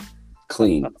evolved,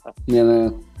 clean, you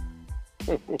know.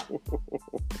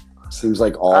 Seems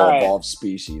like all evolved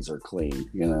species are clean,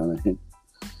 you know.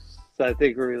 So I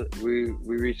think we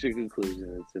reached a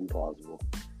conclusion. It's implausible.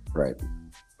 Right.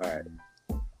 All right.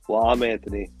 Well, I'm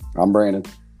Anthony. I'm Brandon.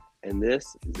 And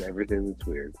this is Everything That's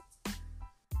Weird.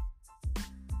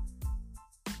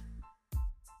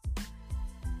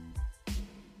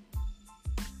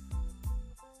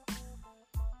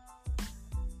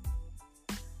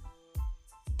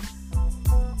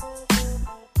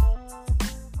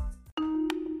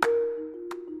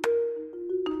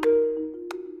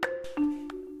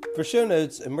 For show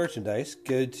notes and merchandise,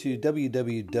 go to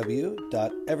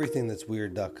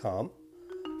www.everythingthat'sweird.com.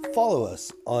 Follow us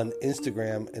on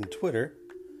Instagram and Twitter.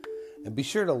 And be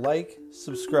sure to like,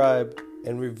 subscribe,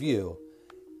 and review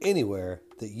anywhere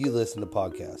that you listen to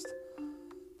podcasts.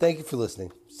 Thank you for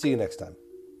listening. See you next time.